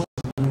want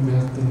to, we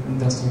have been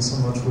investing so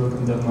much work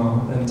in that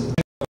now, and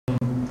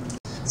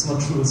it's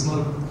not true. It's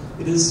not.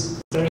 It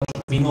is very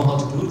much. We know how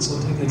to do it, so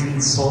technically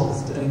it's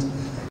solved and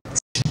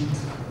it's cheap.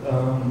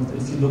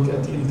 If you look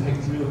at the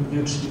impact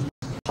you achieve,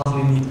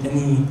 hardly need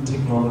any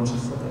technology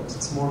for that.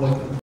 It's more like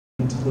an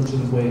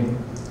intelligent way.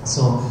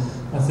 So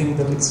I think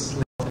that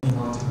explains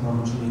anyhow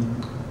technology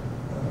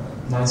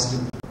nicely.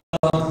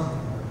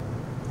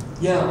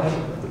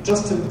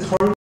 Just to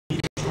encourage you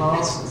to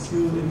pass a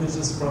few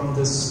images from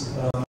this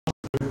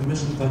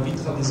commissioned by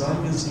Vitra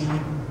Design Museum.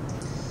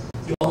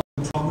 You all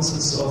have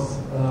promises of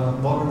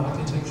modern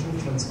architecture,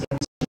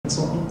 transparency, and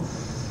so on.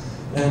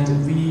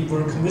 And we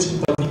were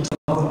commissioned by Vitra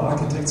and other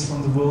architects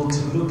from the world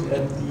to look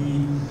at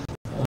the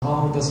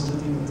does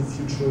living in the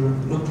future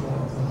look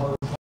like? Or how,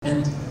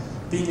 and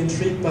being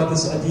intrigued by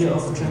this idea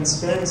of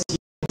transparency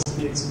that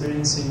we're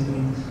experiencing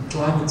in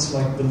climates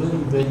like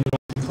Berlin, where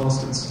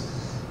because it's,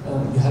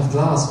 you have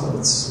glass, but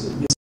it's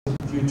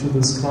due to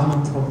this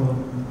climate problem.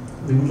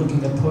 We were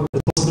looking at the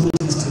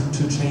possibilities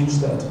to change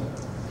that.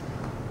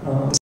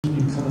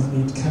 You kind of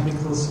need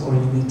chemicals, or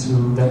you need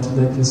to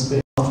ventilate your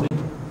space,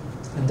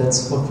 and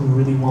that's what we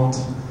really want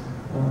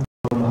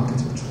for an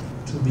architecture,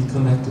 to be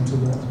connected to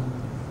that.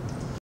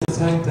 The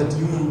fact that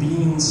human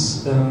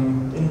beings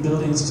in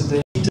buildings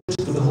today need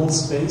the whole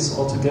space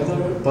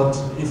altogether, but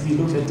if we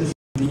look at different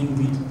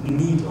beings, we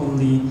need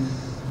only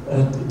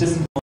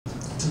different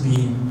to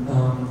be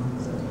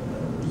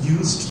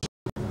used.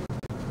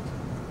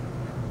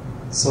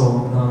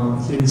 So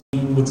here you see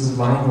which is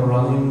lying or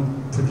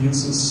running,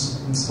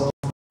 produces himself.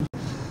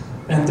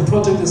 And the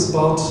project is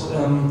about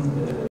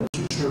a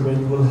future where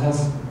you will have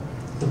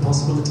the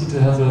possibility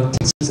to have a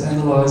text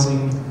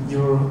analyzing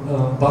your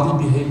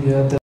body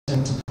behavior that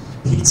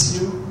heats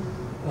you,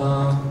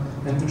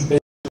 and which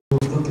basically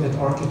will look at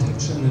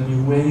architecture in a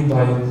new way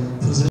by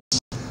positions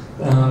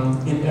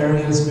in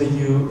areas where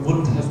you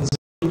wouldn't have a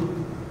space.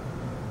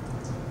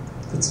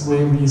 That's the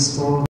way we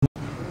store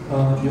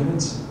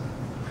units.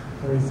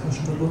 Very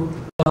fashionable.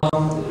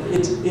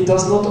 It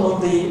does not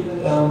only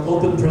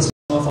open perspective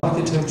of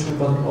architecture,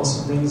 but it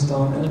also brings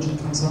down energy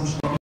consumption.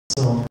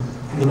 So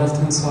on the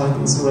left-hand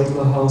side is a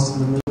regular house, in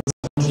the middle is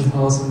an energy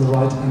house, on the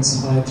right-hand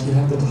side you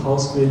have that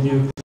house where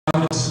you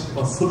climate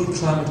or fully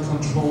climate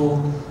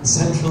control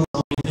central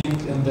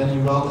zoning, and then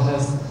you rather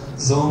have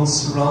zones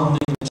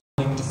surrounding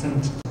and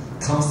different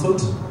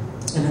comfort.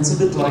 And it's a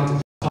bit like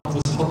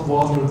with hot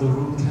water, the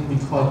room can be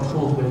quite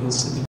cold where you're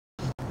sitting.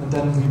 And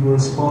then we were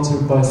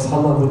sponsored by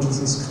Faller, which is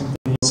this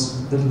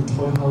company's little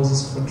toy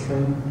houses for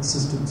train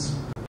systems.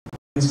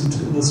 We used it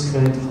to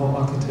illustrate how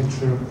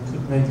architecture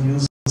could make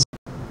use of this,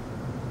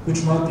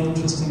 which might be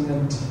interesting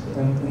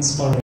and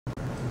inspiring.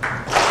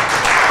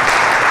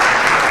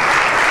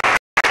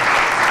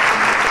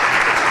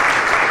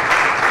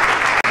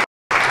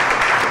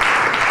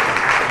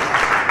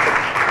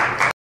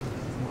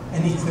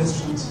 Any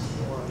questions?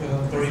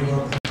 You're very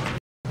welcome.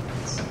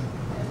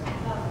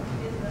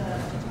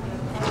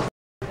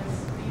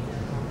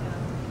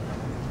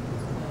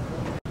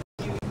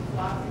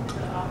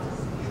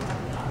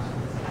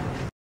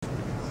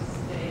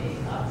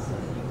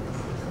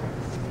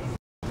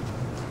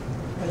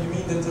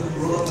 That the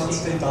roller not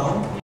stay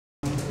down?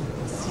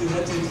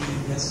 Theoretically,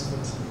 yes,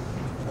 but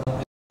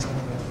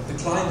the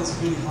client is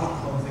really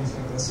hardcore on things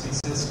like this. He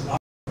says, I'm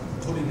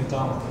putting it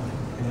down,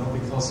 you know,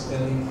 because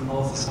then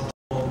all of a sudden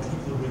all the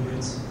people really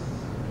is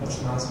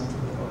much nicer to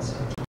look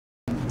outside.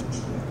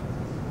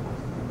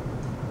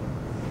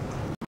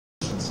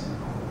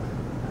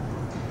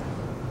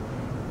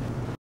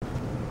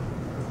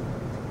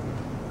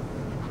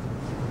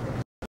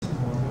 You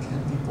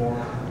can't be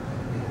bored.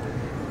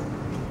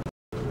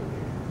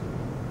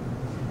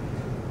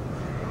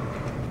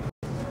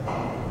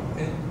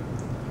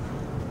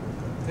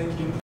 Thank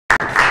you.